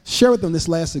 Right? Share with them this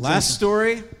last example. Last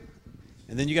story,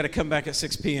 and then you got to come back at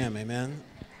 6 p.m., amen?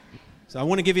 So I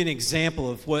want to give you an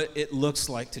example of what it looks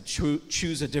like to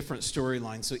choose a different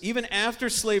storyline. So even after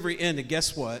slavery ended,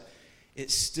 guess what?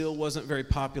 It still wasn't very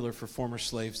popular for former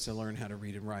slaves to learn how to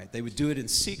read and write. They would do it in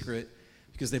secret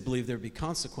because they believed there would be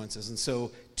consequences. And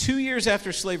so 2 years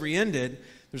after slavery ended,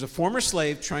 there's a former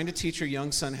slave trying to teach her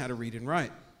young son how to read and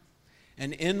write.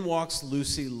 And in walks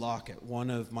Lucy Lockett, one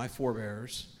of my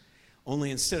forebears.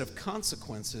 Only instead of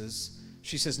consequences,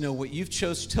 she says, no,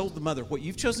 told the mother, what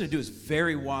you've chosen to do is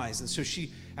very wise. And so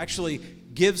she actually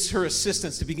gives her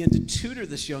assistants to begin to tutor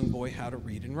this young boy how to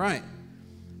read and write.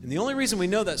 And the only reason we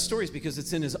know that story is because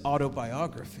it's in his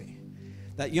autobiography.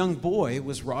 That young boy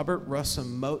was Robert Russell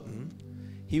Moton.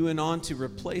 He went on to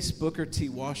replace Booker T.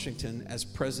 Washington as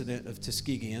president of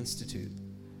Tuskegee Institute.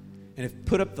 And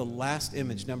put up the last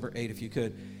image, number 8, if you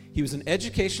could. He was an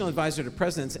educational advisor to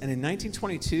presidents, and in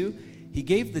 1922, he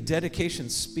gave the dedication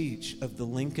speech of the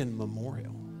Lincoln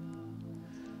Memorial,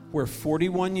 where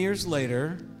 41 years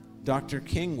later, Dr.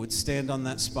 King would stand on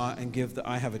that spot and give the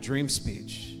I Have a Dream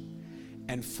speech.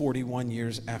 And 41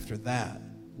 years after that,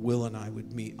 Will and I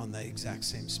would meet on the exact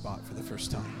same spot for the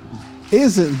first time.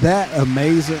 Isn't that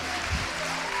amazing?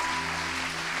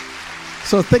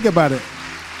 So think about it.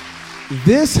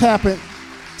 This happened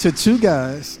to two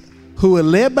guys who were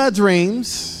led by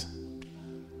dreams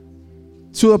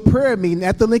to a prayer meeting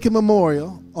at the Lincoln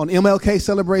Memorial on MLK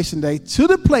Celebration Day, to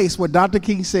the place where Dr.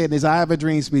 King said in his I Have a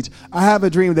Dream speech, I have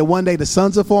a dream that one day the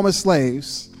sons of former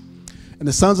slaves and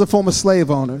the sons of former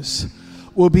slave owners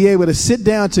will be able to sit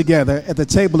down together at the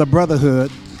table of brotherhood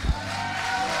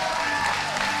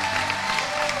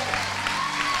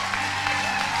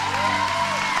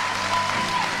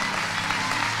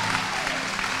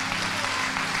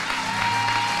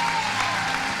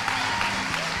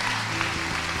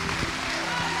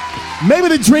Maybe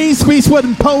the dream speech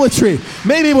wasn't poetry.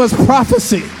 Maybe it was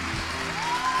prophecy.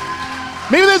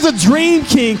 Maybe there's a dream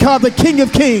king called the King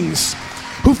of Kings,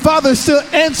 who Father is still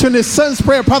answering his son's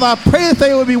prayer. Father, I pray that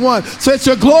they will be one, so that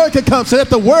your glory could come, so that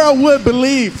the world would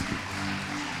believe.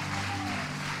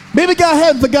 Maybe God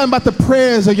hadn't forgotten about the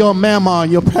prayers of your mama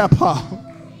and your papa,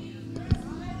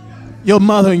 your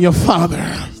mother and your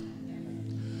father.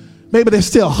 Maybe there's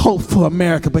still hope for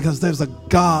America because there's a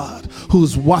God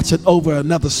who's watching over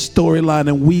another storyline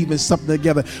and weaving something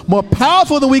together more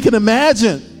powerful than we can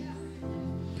imagine.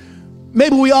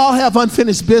 Maybe we all have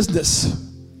unfinished business.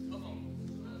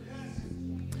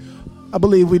 I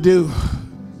believe we do.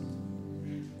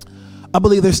 I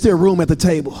believe there's still room at the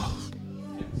table.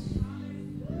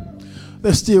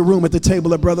 There's still room at the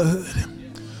table of brotherhood.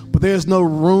 But there's no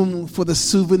room for the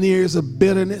souvenirs of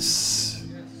bitterness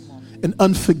and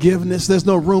unforgiveness. There's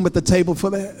no room at the table for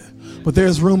that. But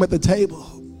there's room at the table.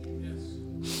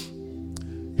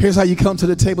 Here's how you come to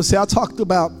the table. See, I talked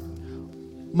about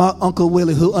my Uncle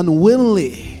Willie, who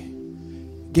unwillingly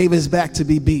gave his back to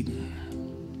be beaten.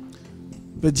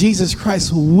 But Jesus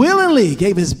Christ willingly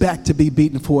gave his back to be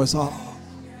beaten for us all.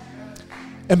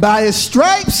 And by his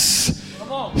stripes,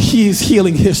 he is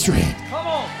healing history.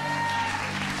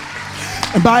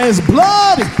 And by his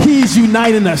blood, he's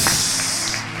uniting us.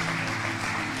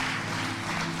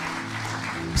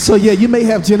 So yeah, you may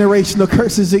have generational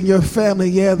curses in your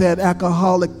family. Yeah, that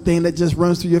alcoholic thing that just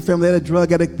runs through your family, that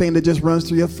drug addict thing that just runs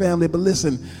through your family. But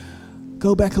listen,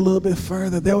 go back a little bit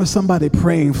further. There was somebody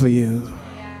praying for you.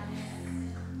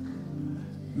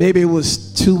 Maybe it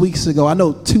was 2 weeks ago. I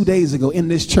know 2 days ago in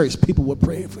this church, people were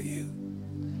praying for you.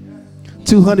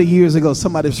 200 years ago,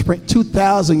 somebody was praying.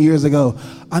 2,000 years ago,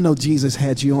 I know Jesus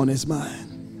had you on his mind.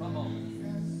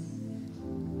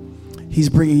 He's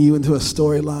bringing you into a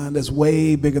storyline that's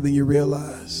way bigger than you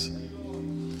realize.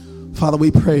 Father,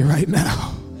 we pray right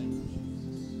now.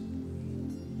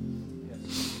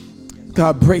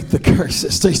 God, break the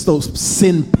curses, just those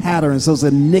sin patterns, those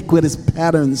iniquitous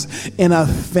patterns in our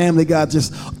family, God,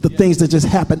 just the things that just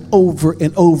happen over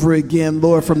and over again,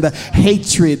 Lord, from the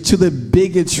hatred to the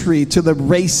bigotry to the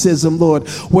racism, Lord,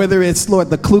 whether it's, Lord,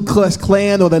 the Ku Klux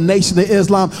Klan or the Nation of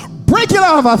Islam, break it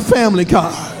out of our family,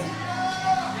 God.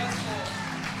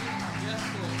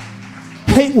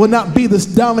 Hate will not be this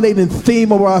dominating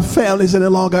theme of our families any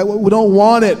longer. We don't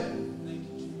want it.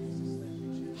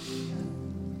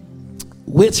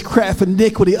 Witchcraft,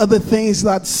 iniquity, other things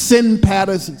like sin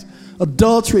patterns,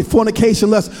 adultery, fornication,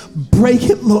 lust. Break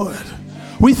it, Lord.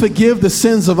 We forgive the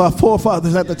sins of our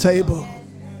forefathers at the table.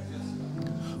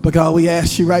 But God, we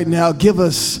ask you right now, give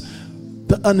us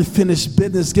the unfinished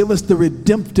business. Give us the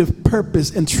redemptive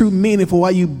purpose and true meaning for why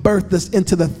you birthed us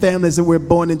into the families that we're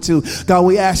born into. God,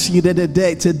 we ask you that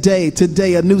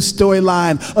today, a new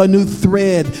storyline, a new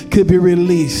thread could be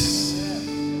released,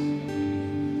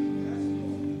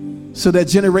 so that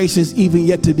generations even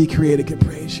yet to be created can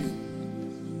praise you.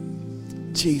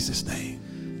 In Jesus' name.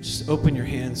 Just open your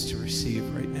hands to receive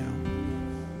right now.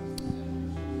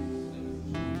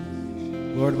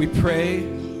 Lord, we pray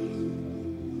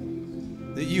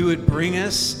that you would bring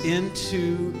us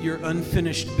into your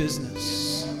unfinished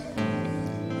business.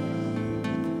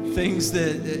 Things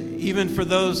that, even for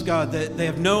those, God, that they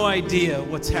have no idea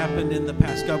what's happened in the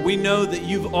past. God, we know that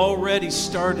you've already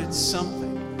started something.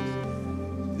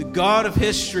 The God of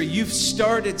history, you've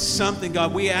started something,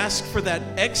 God. We ask for that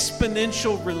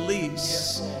exponential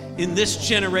release in this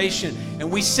generation. And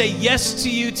we say yes to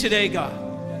you today, God.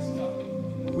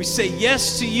 We say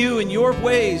yes to you and your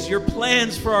ways, your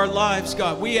plans for our lives,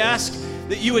 God. We ask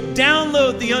that you would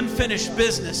download the unfinished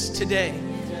business today.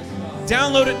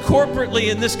 Download it corporately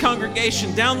in this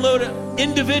congregation. Download it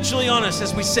individually on us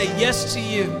as we say yes to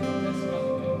you.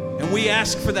 And we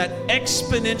ask for that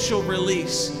exponential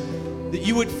release, that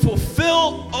you would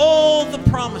fulfill all the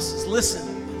promises.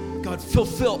 Listen, God,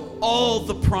 fulfill all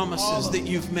the promises that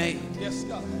you've made. Yes,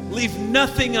 God. Leave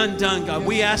nothing undone, God.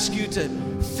 We ask you to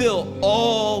fill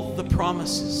all the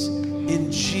promises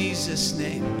in Jesus'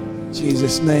 name.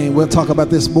 Jesus' name. We'll talk about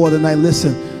this more tonight.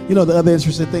 Listen, you know the other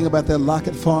interesting thing about that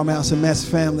Lockett farmhouse and Matt's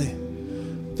family?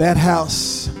 That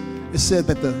house, it said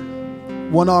that the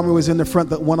one army was in the front,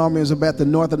 the one army was about the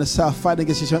north and the south fighting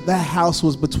against each other. That house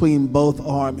was between both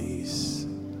armies.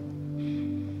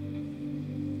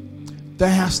 There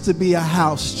has to be a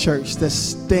house church that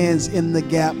stands in the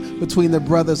gap between the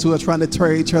brothers who are trying to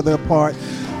tear each other apart.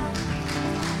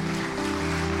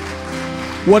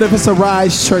 What if it's a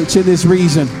Rise Church in this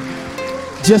region?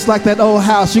 Just like that old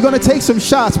house. You're going to take some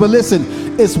shots, but listen,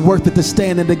 it's worth it to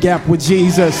stand in the gap with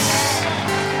Jesus.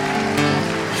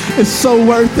 It's so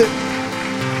worth it.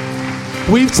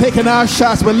 We've taken our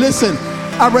shots, but listen,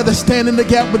 I'd rather stand in the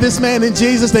gap with this man and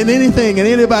Jesus than anything and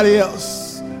anybody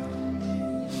else.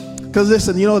 Because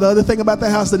listen, you know the other thing about the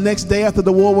house, the next day after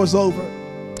the war was over,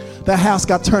 that house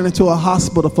got turned into a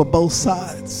hospital for both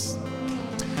sides.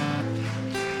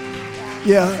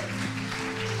 Yeah.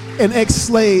 And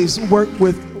ex-slaves worked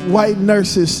with white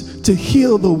nurses to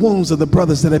heal the wounds of the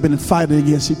brothers that have been fighting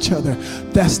against each other.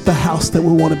 That's the house that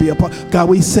we want to be a part. God,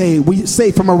 we say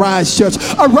from Arise Church,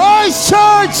 Arise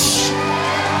Church!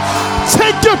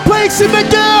 Take your place in the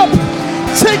gap!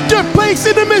 Take your place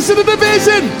in the midst of the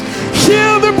division!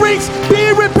 Heal the breach!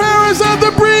 Be repairers of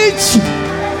the breach!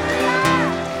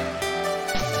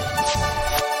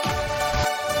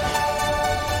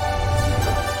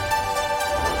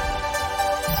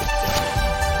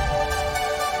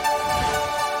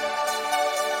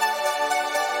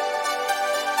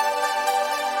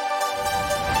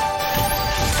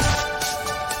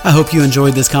 I hope you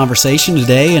enjoyed this conversation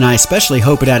today, and I especially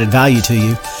hope it added value to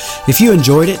you. If you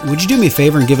enjoyed it, would you do me a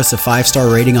favor and give us a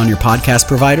 5-star rating on your podcast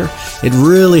provider? It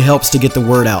really helps to get the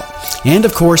word out. And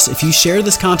of course, if you share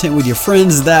this content with your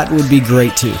friends, that would be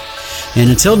great too.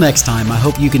 And until next time, I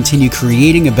hope you continue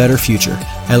creating a better future.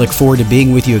 I look forward to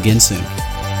being with you again soon.